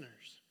the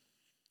sinners.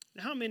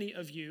 Now, how many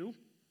of you,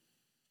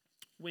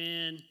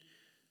 when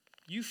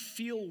you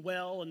feel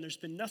well and there's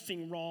been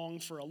nothing wrong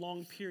for a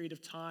long period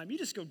of time, you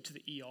just go to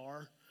the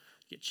ER,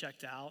 get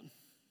checked out?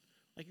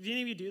 Like, do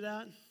any of you do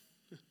that?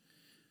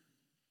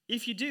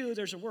 If you do,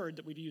 there's a word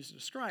that we use to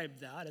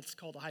describe that. It's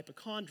called a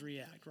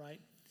hypochondriac, right?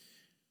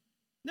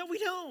 No, we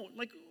don't.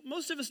 Like,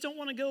 most of us don't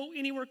want to go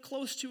anywhere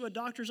close to a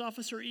doctor's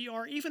office or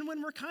ER, even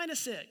when we're kind of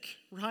sick,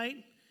 right?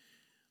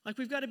 Like,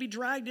 we've got to be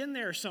dragged in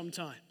there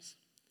sometimes.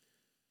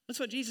 That's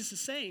what Jesus is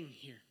saying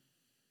here.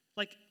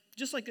 Like,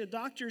 just like the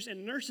doctors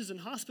and nurses and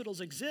hospitals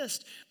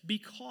exist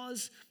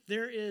because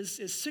there is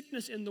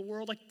sickness in the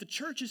world, like the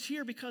church is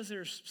here because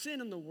there's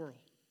sin in the world.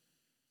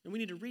 And we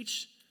need to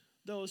reach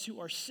those who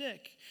are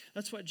sick.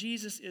 That's what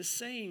Jesus is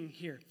saying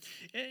here.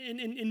 And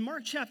in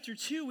Mark chapter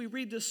 2, we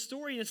read this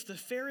story, and it's the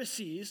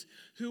Pharisees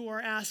who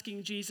are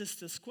asking Jesus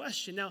this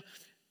question. Now,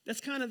 that's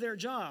kind of their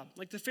job.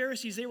 Like the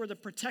Pharisees, they were the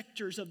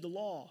protectors of the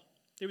law.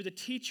 They were the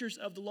teachers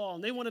of the law,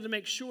 and they wanted to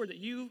make sure that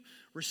you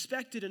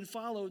respected and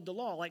followed the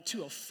law, like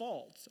to a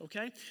fault,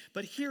 okay?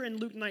 But here in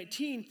Luke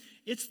 19,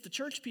 it's the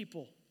church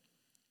people.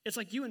 It's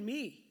like you and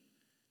me,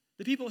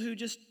 the people who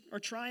just are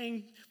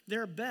trying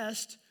their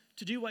best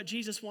to do what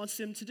Jesus wants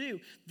them to do.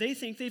 They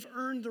think they've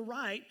earned the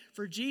right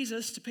for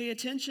Jesus to pay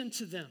attention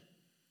to them.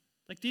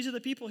 Like, these are the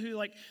people who,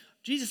 like,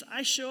 Jesus,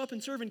 I show up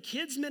and serve in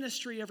kids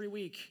ministry every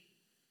week,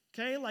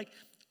 okay? Like,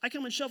 I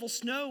come and shovel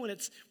snow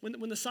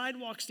when the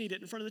sidewalks need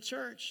it in front of the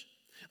church.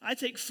 I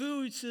take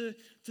food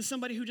to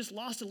somebody who just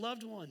lost a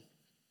loved one.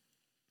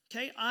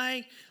 Okay,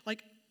 I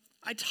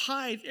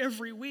tithe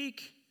every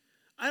week.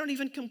 I don't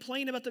even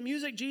complain about the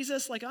music,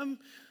 Jesus. Like I'm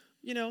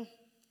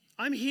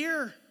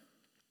here.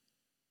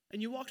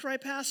 And you walked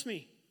right past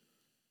me.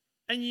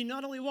 And you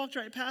not only walked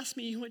right past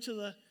me, you went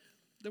to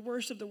the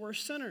worst of the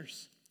worst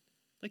sinners.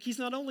 Like he's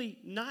not only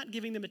not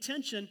giving them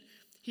attention,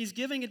 he's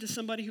giving it to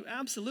somebody who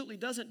absolutely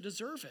doesn't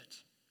deserve it.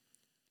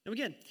 Now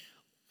again,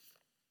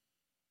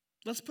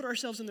 let's put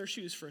ourselves in their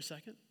shoes for a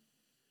second.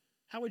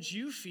 How would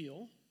you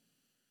feel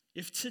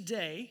if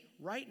today,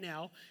 right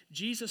now,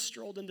 Jesus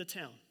strolled into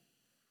town,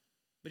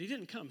 but he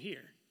didn't come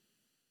here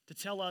to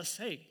tell us,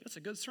 hey, that's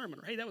a good sermon,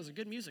 or hey, that was a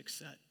good music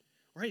set,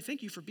 or hey,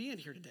 thank you for being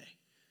here today.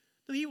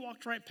 No, he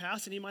walked right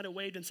past and he might have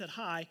waved and said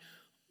hi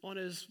on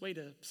his way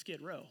to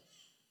Skid Row.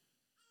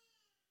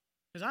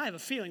 Because I have a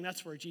feeling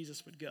that's where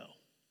Jesus would go.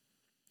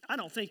 I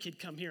don't think he'd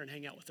come here and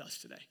hang out with us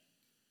today.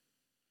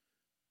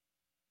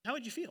 How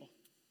would you feel?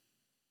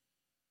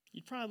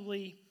 You'd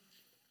probably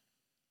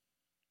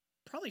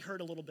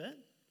hurt a little bit.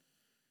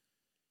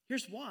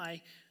 Here's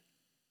why.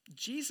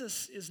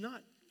 Jesus is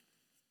not,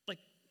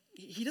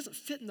 he doesn't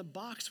fit in the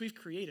box we've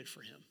created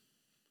for him.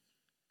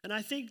 And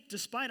I think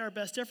despite our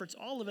best efforts,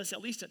 all of us,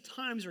 at least at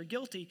times, are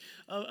guilty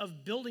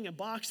of building a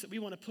box that we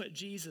want to put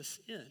Jesus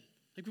in.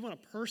 Like we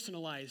want to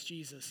personalize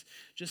Jesus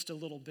just a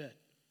little bit.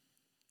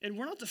 And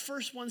we're not the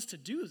first ones to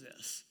do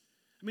this.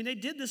 I mean, they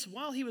did this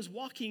while he was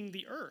walking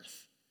the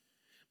earth.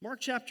 Mark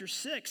chapter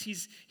 6,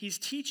 he's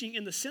teaching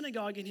in the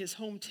synagogue in his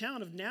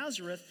hometown of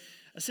Nazareth,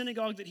 a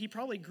synagogue that he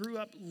probably grew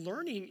up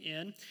learning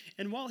in.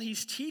 And while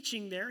he's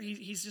teaching there,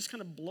 he's just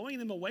kind of blowing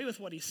them away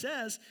with what he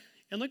says.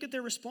 And look at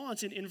their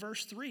response in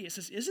verse 3. It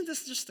says, isn't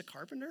this just the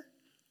carpenter?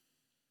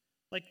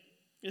 Like,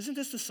 isn't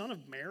this the son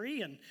of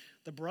Mary and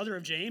the brother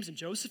of James and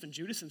Joseph and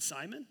Judas and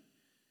Simon?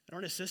 And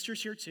aren't his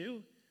sisters here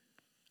too?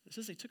 It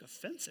says they took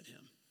offense at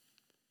him.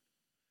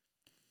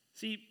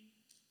 See,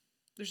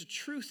 there's a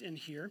truth in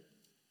here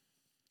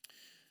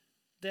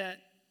that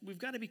we've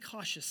got to be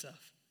cautious of.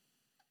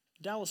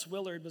 Dallas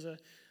Willard was a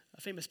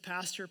famous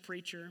pastor,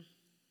 preacher,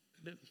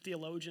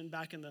 theologian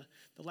back in the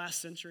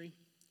last century.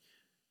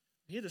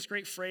 He had this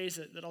great phrase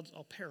that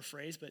I'll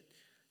paraphrase, but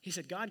he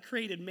said, God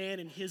created man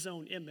in his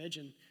own image,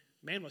 and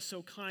man was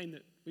so kind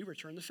that we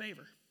returned the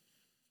favor.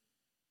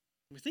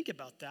 When we think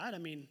about that, I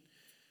mean,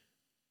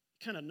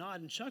 kind of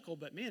nod and chuckle,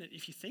 but man,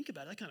 if you think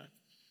about it, that kind of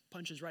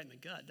punches right in the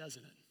gut,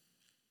 doesn't it?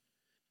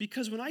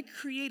 Because when I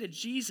create a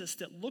Jesus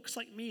that looks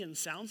like me and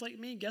sounds like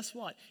me, guess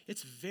what?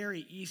 It's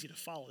very easy to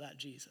follow that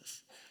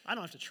Jesus. I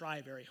don't have to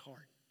try very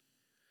hard.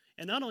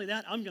 And not only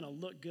that, I'm going to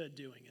look good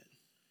doing it.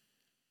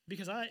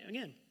 Because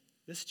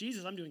this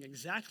Jesus, I'm doing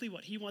exactly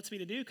what he wants me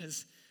to do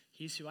because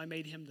he's who I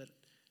made him,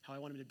 how I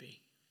want him to be.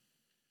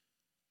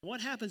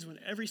 What happens when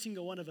every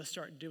single one of us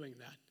start doing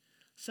that?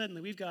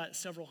 Suddenly, we've got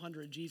several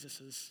hundred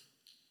Jesuses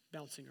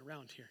bouncing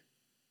around here.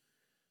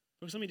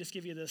 Folks, let me just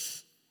give you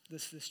this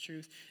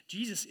truth.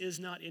 Jesus is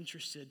not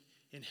interested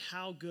in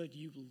how good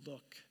you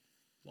look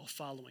while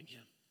following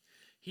him.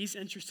 He's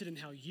interested in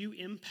how you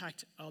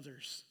impact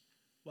others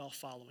while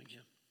following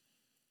him.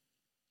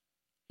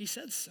 He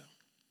said so.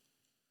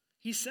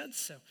 He said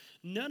so.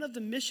 None of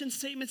the mission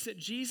statements that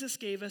Jesus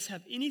gave us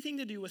have anything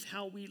to do with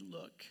how we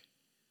look,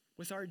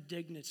 with our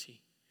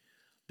dignity.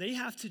 They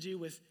have to do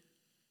with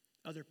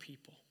other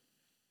people.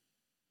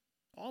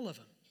 All of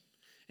them.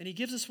 And he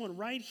gives us one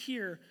right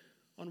here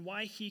on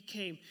why he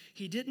came.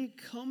 He didn't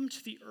come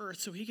to the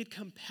earth so he could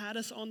come pat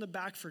us on the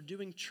back for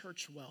doing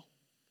church well.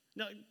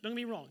 Now, don't get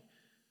me wrong.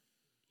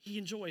 He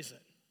enjoys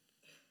it.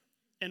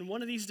 And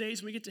one of these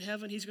days when we get to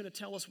heaven, he's going to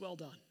tell us, well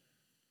done.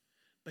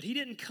 But he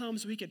didn't come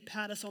so he could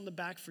pat us on the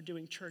back for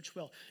doing church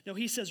well. No,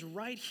 he says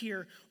right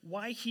here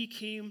why he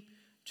came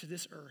to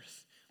this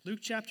earth. Luke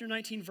chapter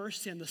 19,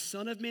 verse 10, the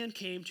Son of Man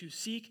came to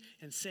seek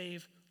and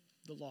save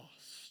the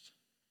lost.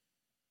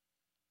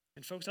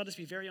 And folks, I'll just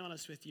be very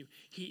honest with you.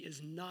 He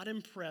is not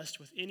impressed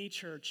with any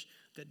church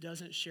that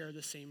doesn't share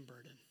the same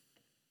burden.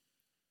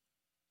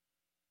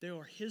 There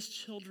are his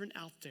children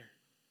out there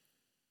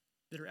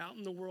that are out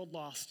in the world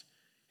lost,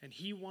 and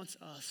he wants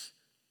us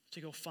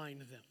to go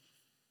find them.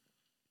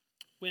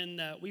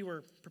 When we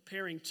were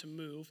preparing to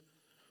move,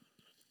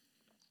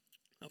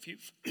 I don't know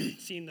if you've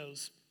seen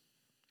those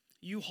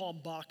U-Haul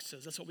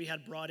boxes. That's what we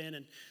had brought in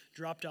and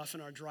dropped off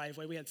in our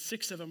driveway. We had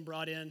 6 of them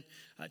brought in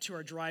to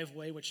our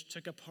driveway, which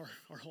took up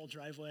our whole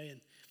driveway.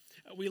 And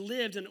we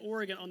lived in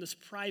Oregon on this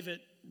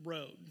private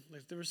road.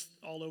 Like there was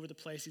all over the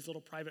place, these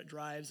little private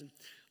drives. And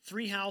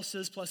 3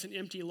 houses plus an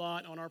empty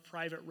lot on our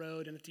private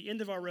road. And at the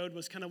end of our road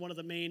was kind of one of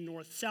the main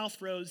north-south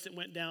roads that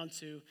went down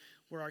to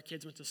where our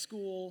kids went to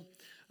school.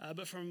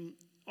 But from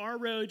our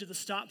road to the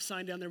stop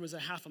sign down there was a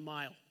half a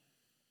mile.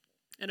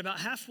 And about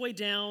halfway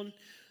down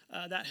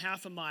that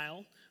half a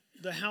mile,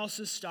 the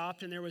houses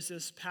stopped and there was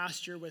this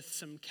pasture with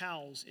some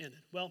cows in it.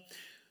 Well,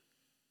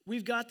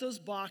 we've got those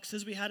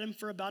boxes. We had them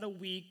for about a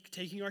week,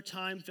 taking our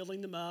time,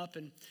 filling them up.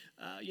 And,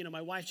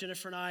 my wife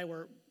Jennifer and I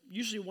were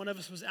usually one of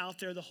us was out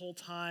there the whole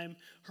time.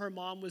 Her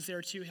mom was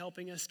there too,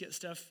 helping us get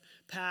stuff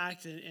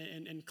packed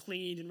and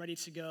cleaned and ready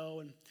to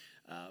go. And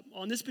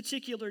on this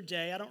particular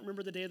day, I don't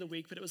remember the day of the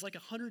week, but it was like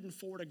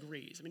 104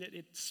 degrees. I mean,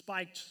 it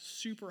spiked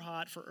super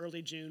hot for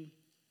early June.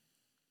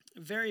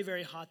 Very,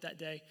 very hot that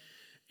day.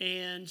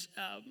 And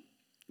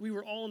we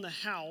were all in the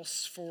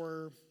house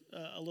for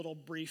a little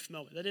brief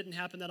moment. That didn't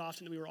happen that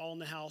often that we were all in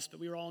the house, but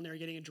we were all in there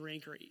getting a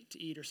drink or to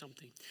eat or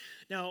something.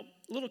 Now,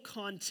 a little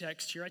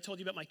context here. I told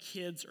you about my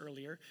kids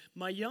earlier.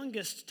 My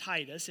youngest,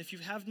 Titus, if you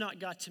have not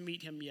got to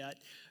meet him yet,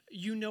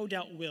 you no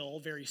doubt will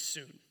very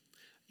soon.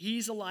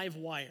 He's a live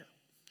wire,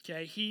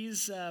 okay?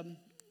 He's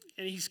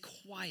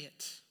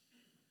quiet,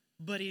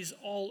 but he's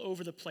all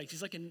over the place.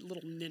 He's like a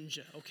little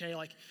ninja, okay?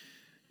 Like,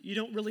 you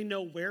don't really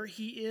know where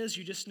he is.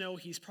 You just know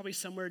he's probably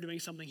somewhere doing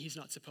something he's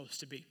not supposed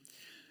to be.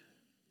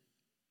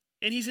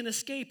 And he's an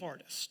escape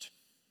artist.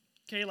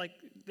 Okay, like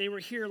they were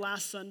here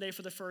last Sunday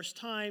for the first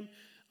time.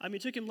 I mean,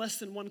 it took him less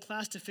than one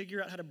class to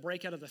figure out how to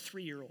break out of the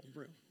 3-year-old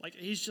room. Like,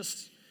 he's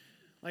just,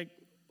 like,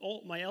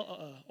 my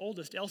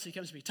oldest, Elsie,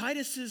 comes to me.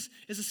 Titus is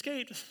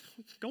escaped.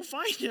 Go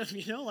find him,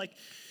 like,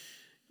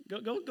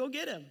 go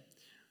get him.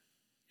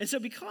 And so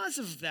because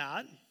of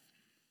that,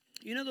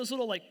 those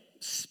little, like,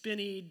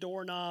 spinny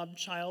doorknob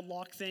child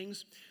lock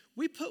things,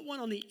 we put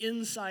one on the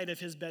inside of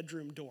his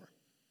bedroom door.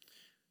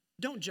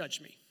 Don't judge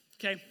me,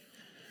 okay?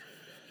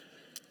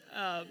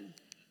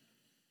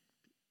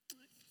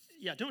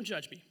 Don't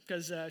judge me,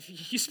 because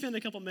if you spend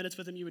a couple minutes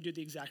with him, you would do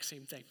the exact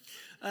same thing.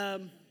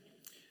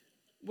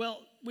 Well,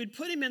 we'd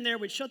put him in there,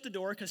 we'd shut the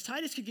door, because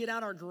Titus could get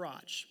out our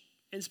garage.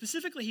 And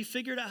specifically, he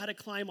figured out how to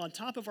climb on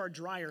top of our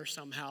dryer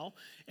somehow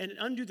and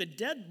undo the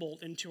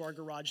deadbolt into our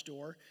garage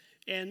door.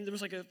 And there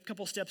was like a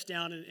couple steps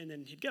down, and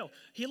then he'd go.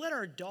 He let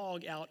our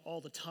dog out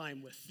all the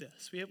time with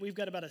this. We've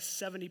got about a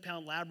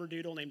 70-pound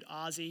Labradoodle named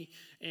Ozzy,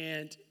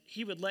 and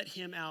he would let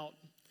him out,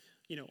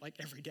 like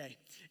every day.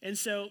 And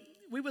so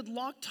we would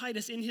lock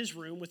Titus in his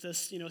room with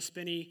this,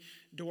 spinny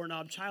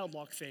doorknob child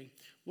lock thing.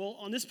 Well,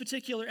 on this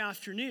particular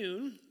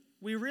afternoon,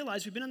 we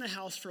realized we've been in the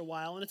house for a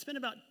while, and it's been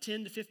about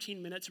 10 to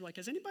 15 minutes. We're like,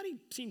 has anybody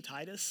seen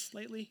Titus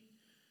lately?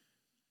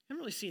 I haven't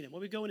really seen him.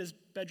 Well, we go, and his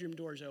bedroom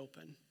door's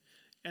open,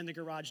 and the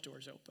garage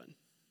door's open.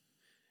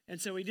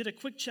 And so we did a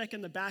quick check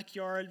in the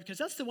backyard, because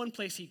that's the one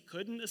place he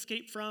couldn't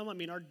escape from. I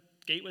mean, our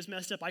gate was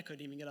messed up. I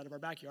couldn't even get out of our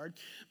backyard.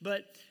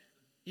 But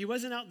he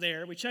wasn't out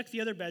there. We checked the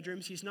other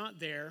bedrooms. He's not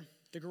there.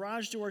 The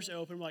garage door's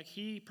open. We're like,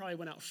 he probably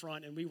went out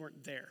front, and we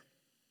weren't there.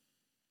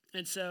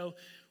 And so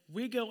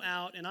we go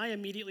out, and I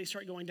immediately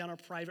start going down our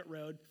private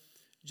road.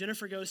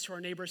 Jennifer goes to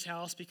our neighbor's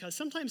house, because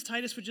sometimes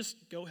Titus would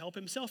just go help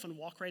himself and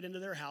walk right into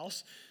their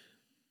house.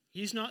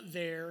 He's not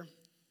there,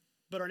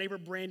 but our neighbor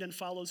Brandon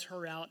follows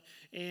her out,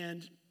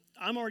 and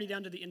I'm already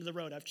down to the end of the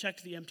road. I've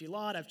checked the empty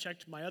lot. I've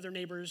checked my other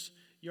neighbor's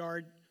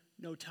yard.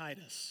 No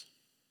Titus.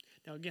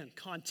 Now, again,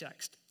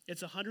 context.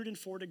 It's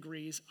 104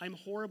 degrees. I'm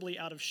horribly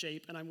out of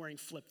shape, and I'm wearing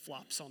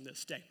flip-flops on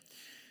this day.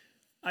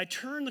 I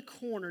turn the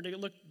corner to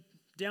look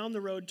down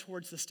the road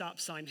towards the stop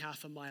sign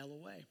half a mile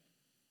away.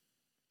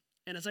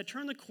 And as I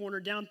turn the corner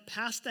down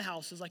past the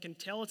houses, I can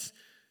tell it's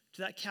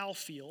to that cow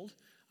field.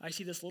 I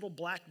see this little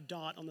black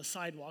dot on the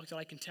sidewalk that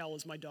I can tell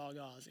is my dog,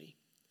 Ozzy.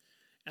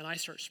 And I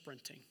start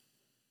sprinting.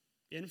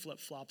 In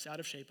flip-flops, out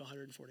of shape,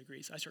 104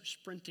 degrees. I start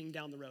sprinting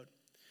down the road.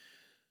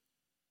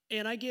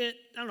 And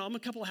I'm a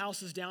couple of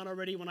houses down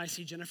already when I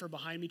see Jennifer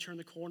behind me turn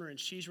the corner, and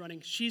she's running.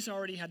 She's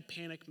already had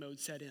panic mode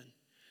set in.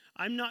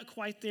 I'm not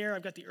quite there.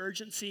 I've got the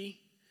urgency.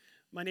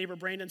 My neighbor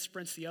Brandon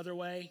sprints the other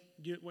way.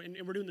 And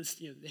we're doing this,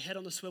 the head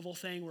on the swivel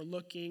thing. We're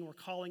looking. We're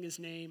calling his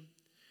name.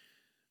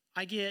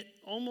 I get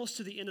almost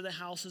to the end of the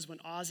houses when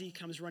Ozzy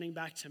comes running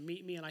back to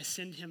meet me, and I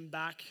send him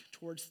back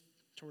towards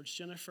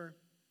Jennifer.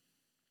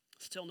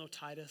 Still no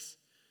Titus.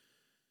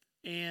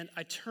 And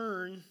I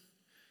turn.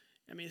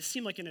 I mean, it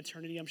seemed like an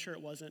eternity. I'm sure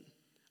it wasn't.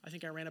 I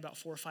think I ran about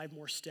 4 or 5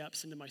 more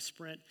steps into my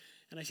sprint,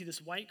 and I see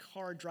this white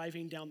car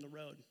driving down the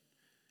road.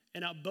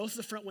 And out both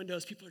the front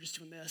windows, people are just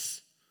doing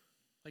this.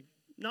 Like,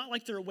 not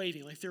like they're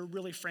waving, like they're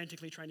really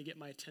frantically trying to get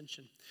my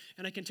attention.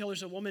 And I can tell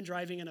there's a woman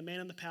driving and a man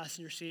in the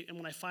passenger seat. And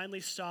when I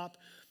finally stop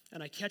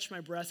and I catch my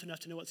breath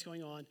enough to know what's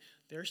going on,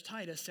 there's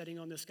Titus sitting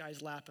on this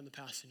guy's lap in the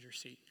passenger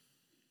seat.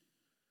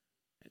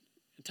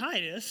 And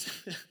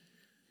Titus,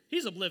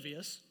 he's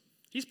oblivious.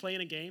 He's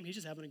playing a game. He's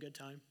just having a good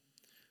time.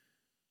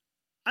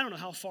 I don't know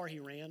how far he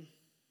ran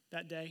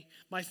that day.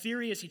 My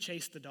theory is he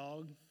chased the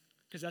dog,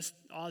 because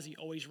Ozzy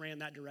always ran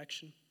that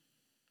direction,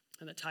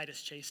 and that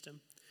Titus chased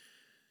him.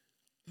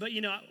 But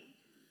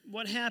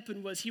what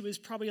happened was he was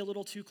probably a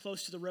little too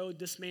close to the road.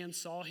 This man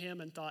saw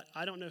him and thought,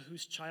 I don't know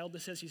whose child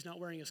this is. He's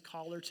not wearing his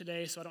collar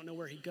today, so I don't know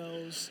where he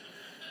goes.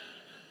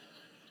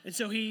 And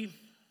so he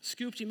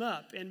scooped him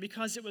up. And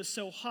because it was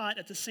so hot,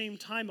 at the same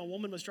time, a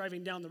woman was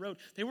driving down the road.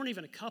 They weren't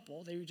even a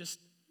couple.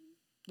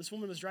 This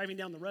woman was driving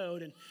down the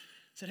road and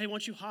said, hey, why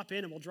don't you hop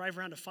in and we'll drive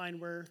around to find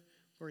where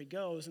he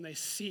goes. And they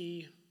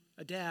see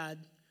a dad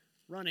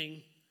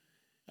running.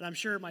 And I'm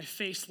sure my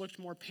face looked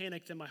more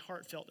panicked than my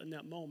heart felt in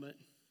that moment.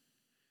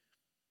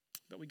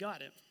 But we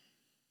got him.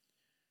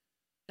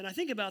 And I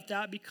think about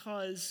that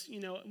because,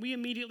 we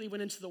immediately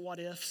went into the what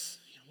ifs.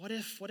 What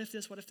if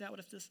this, what if that, what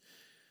if this?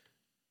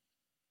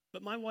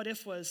 But my what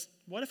if was,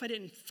 what if I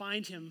didn't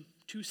find him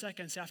 2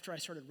 seconds after I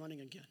started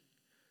running again?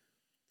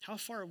 How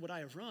far would I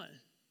have run?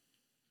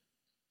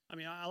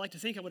 I like to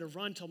think I would have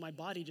run till my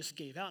body just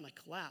gave out and I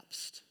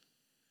collapsed.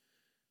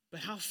 But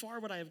how far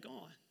would I have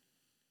gone?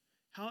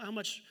 How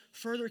much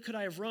further could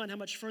I have run? How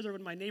much further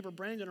would my neighbor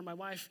Brandon or my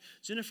wife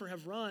Jennifer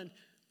have run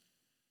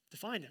to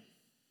find him?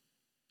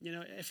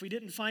 If we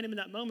didn't find him in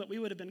that moment, we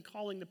would have been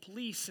calling the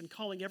police and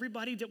calling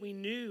everybody that we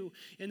knew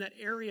in that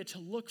area to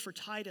look for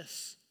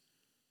Titus.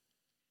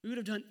 We would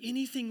have done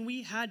anything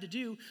we had to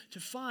do to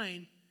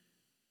find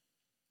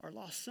our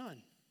lost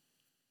son.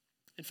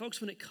 And folks,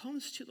 when it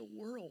comes to the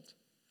world,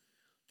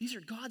 these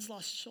are God's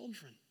lost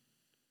children.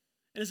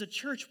 And as a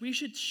church, we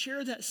should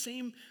share that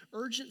same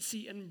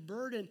urgency and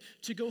burden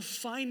to go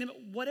find them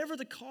at whatever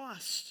the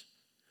cost,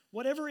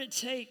 whatever it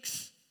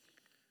takes.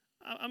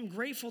 I'm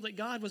grateful that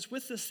God was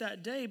with us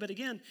that day, but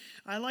again,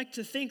 I like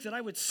to think that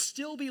I would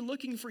still be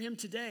looking for him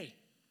today.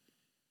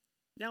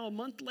 Now, a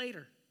month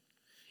later,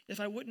 if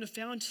I wouldn't have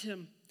found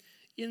him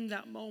in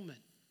that moment.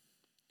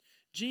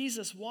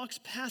 Jesus walks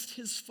past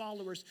his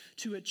followers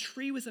to a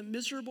tree with a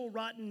miserable,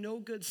 rotten, no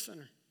good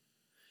sinner.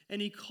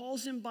 And he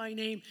calls him by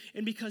name.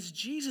 And because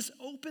Jesus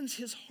opens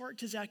his heart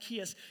to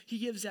Zacchaeus, he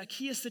gives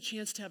Zacchaeus the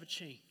chance to have a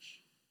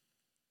change.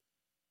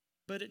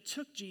 But it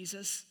took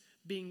Jesus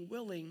being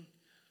willing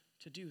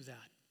to do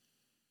that.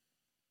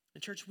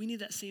 And church, we need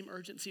that same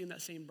urgency and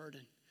that same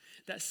burden.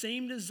 That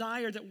same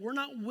desire that we're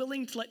not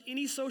willing to let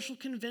any social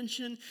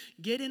convention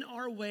get in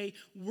our way.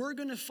 We're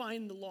going to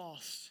find the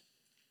lost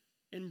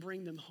and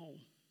bring them home.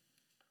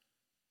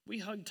 We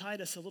hugged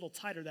Titus a little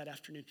tighter that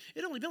afternoon. It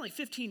had only been like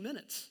 15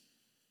 minutes.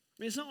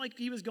 It's not like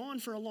he was gone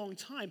for a long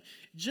time,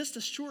 just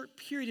a short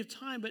period of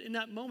time, but in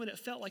that moment it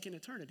felt like an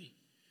eternity.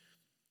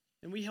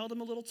 And we held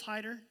him a little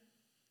tighter.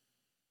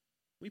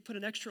 We put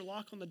an extra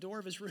lock on the door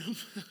of his room.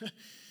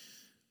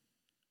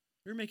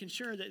 We were making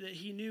sure that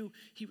he knew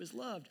he was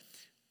loved.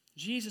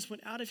 Jesus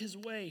went out of his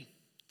way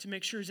to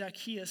make sure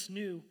Zacchaeus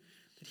knew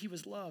that he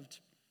was loved.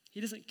 He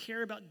doesn't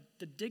care about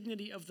the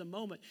dignity of the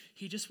moment.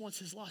 He just wants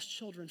his lost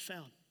children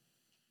found.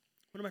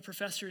 One of my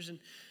professors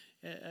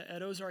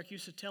at Ozark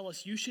used to tell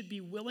us, you should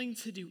be willing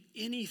to do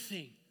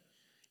anything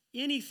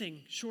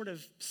short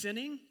of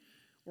sinning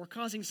or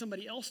causing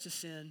somebody else to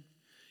sin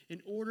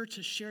in order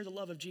to share the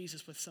love of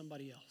Jesus with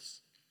somebody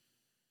else.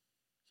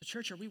 So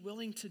church, are we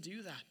willing to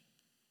do that?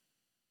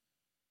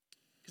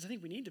 Because I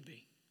think we need to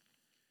be.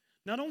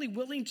 Not only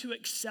willing to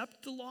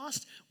accept the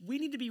lost, we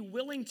need to be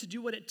willing to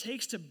do what it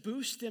takes to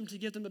boost them, to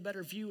give them a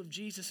better view of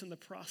Jesus in the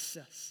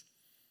process.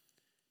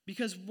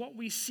 Because what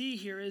we see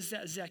here is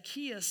that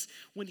Zacchaeus,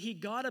 when he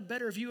got a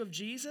better view of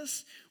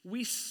Jesus,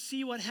 we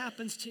see what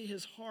happens to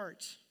his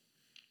heart.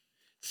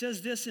 It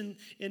says this in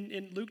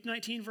Luke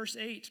 19, verse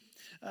 8,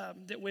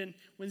 that when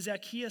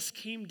Zacchaeus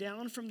came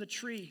down from the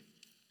tree,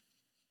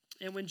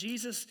 and when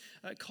Jesus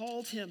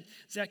called him,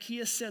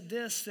 Zacchaeus said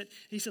this, that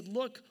he said,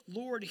 "Look,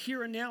 Lord,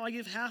 here and now I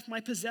give half my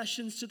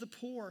possessions to the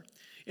poor.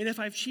 And if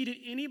I've cheated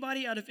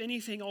anybody out of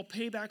anything, I'll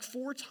pay back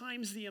 4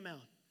 times the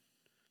amount."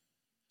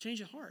 Change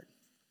of heart,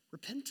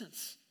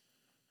 repentance.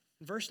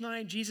 In verse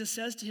 9, Jesus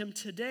says to him,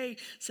 "Today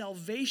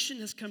salvation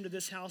has come to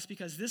this house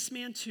because this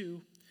man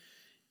too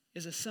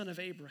is a son of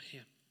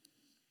Abraham."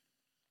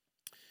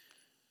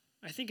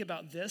 I think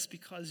about this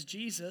because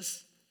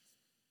Jesus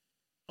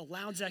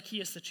allowed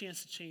Zacchaeus the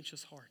chance to change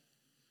his heart.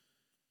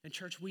 And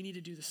church, we need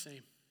to do the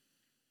same.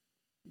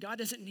 God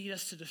doesn't need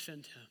us to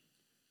defend him.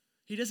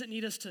 He doesn't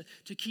need us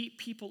to keep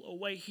people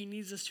away. He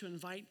needs us to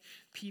invite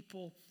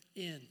people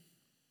in.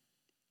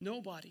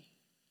 Nobody,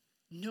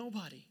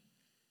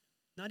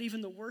 not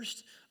even the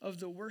worst of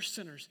the worst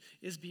sinners,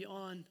 is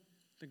beyond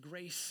the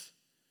grace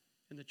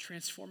and the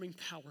transforming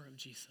power of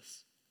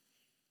Jesus.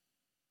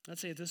 I'd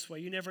say it this way: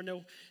 you never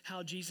know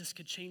how Jesus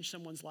could change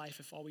someone's life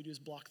if all we do is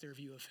block their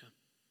view of him.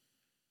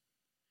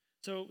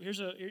 So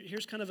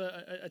here's kind of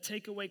a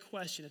takeaway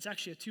question. It's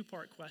actually a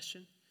 2-part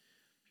question.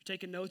 If you're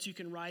taking notes, you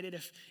can write it.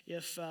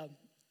 If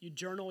you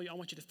journal, I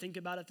want you to think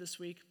about it this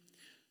week.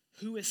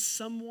 Who is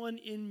someone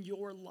in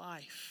your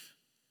life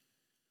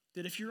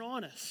that, if you're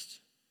honest,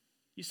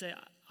 you say,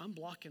 I'm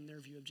blocking their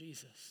view of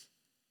Jesus?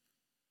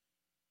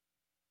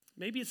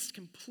 Maybe it's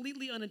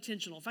completely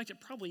unintentional. In fact,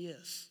 it probably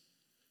is.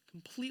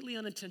 Completely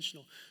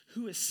unintentional.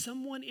 Who is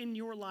someone in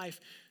your life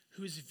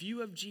whose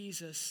view of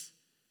Jesus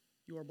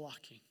you are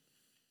blocking?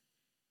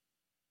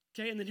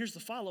 Okay, and then here's the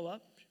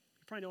follow-up.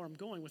 You probably know where I'm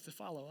going with the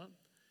follow-up.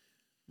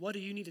 What do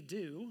you need to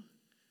do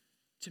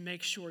to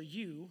make sure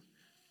you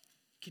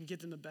can give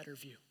them a better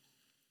view?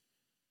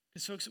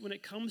 Because folks, when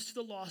it comes to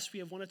the lost, we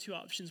have one of 2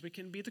 options. We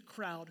can be the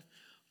crowd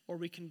or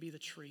we can be the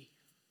tree.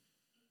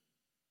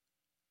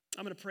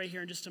 I'm going to pray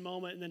here in just a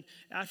moment, and then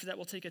after that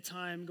we'll take a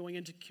time going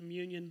into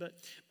communion. But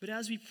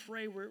as we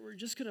pray, we're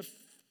just going to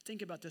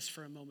think about this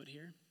for a moment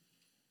here.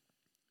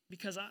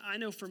 Because I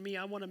know for me,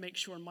 I want to make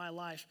sure in my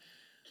life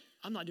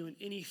I'm not doing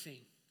anything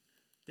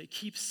that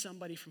keeps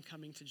somebody from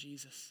coming to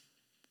Jesus.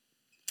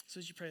 So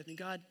as you pray with me,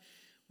 God,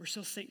 We're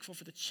so thankful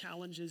for the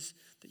challenges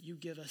that you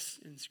give us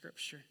in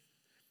Scripture.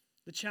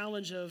 The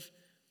challenge of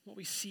what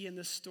we see in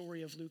this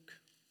story of Luke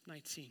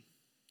 19.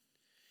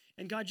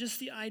 And God, just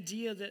the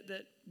idea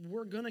that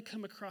we're going to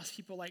come across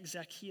people like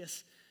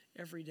Zacchaeus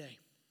every day.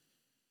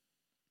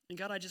 And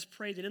God, I just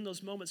pray that in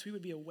those moments we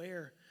would be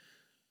aware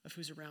of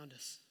who's around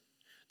us.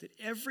 That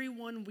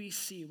everyone we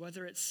see,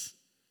 whether it's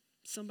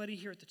somebody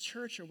here at the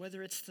church or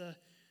whether it's the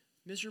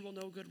miserable,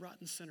 no good,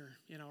 rotten sinner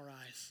in our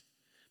eyes,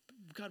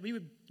 God, we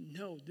would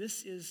know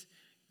this is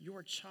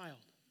your child.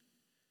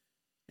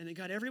 And that,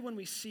 God, everyone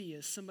we see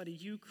is somebody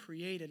you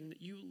created and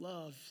that you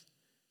love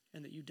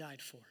and that you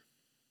died for.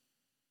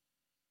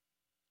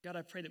 God,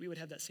 I pray that we would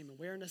have that same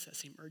awareness, that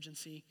same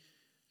urgency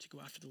to go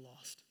after the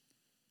lost.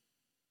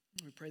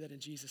 We pray that in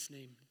Jesus'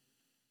 name.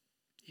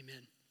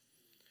 Amen.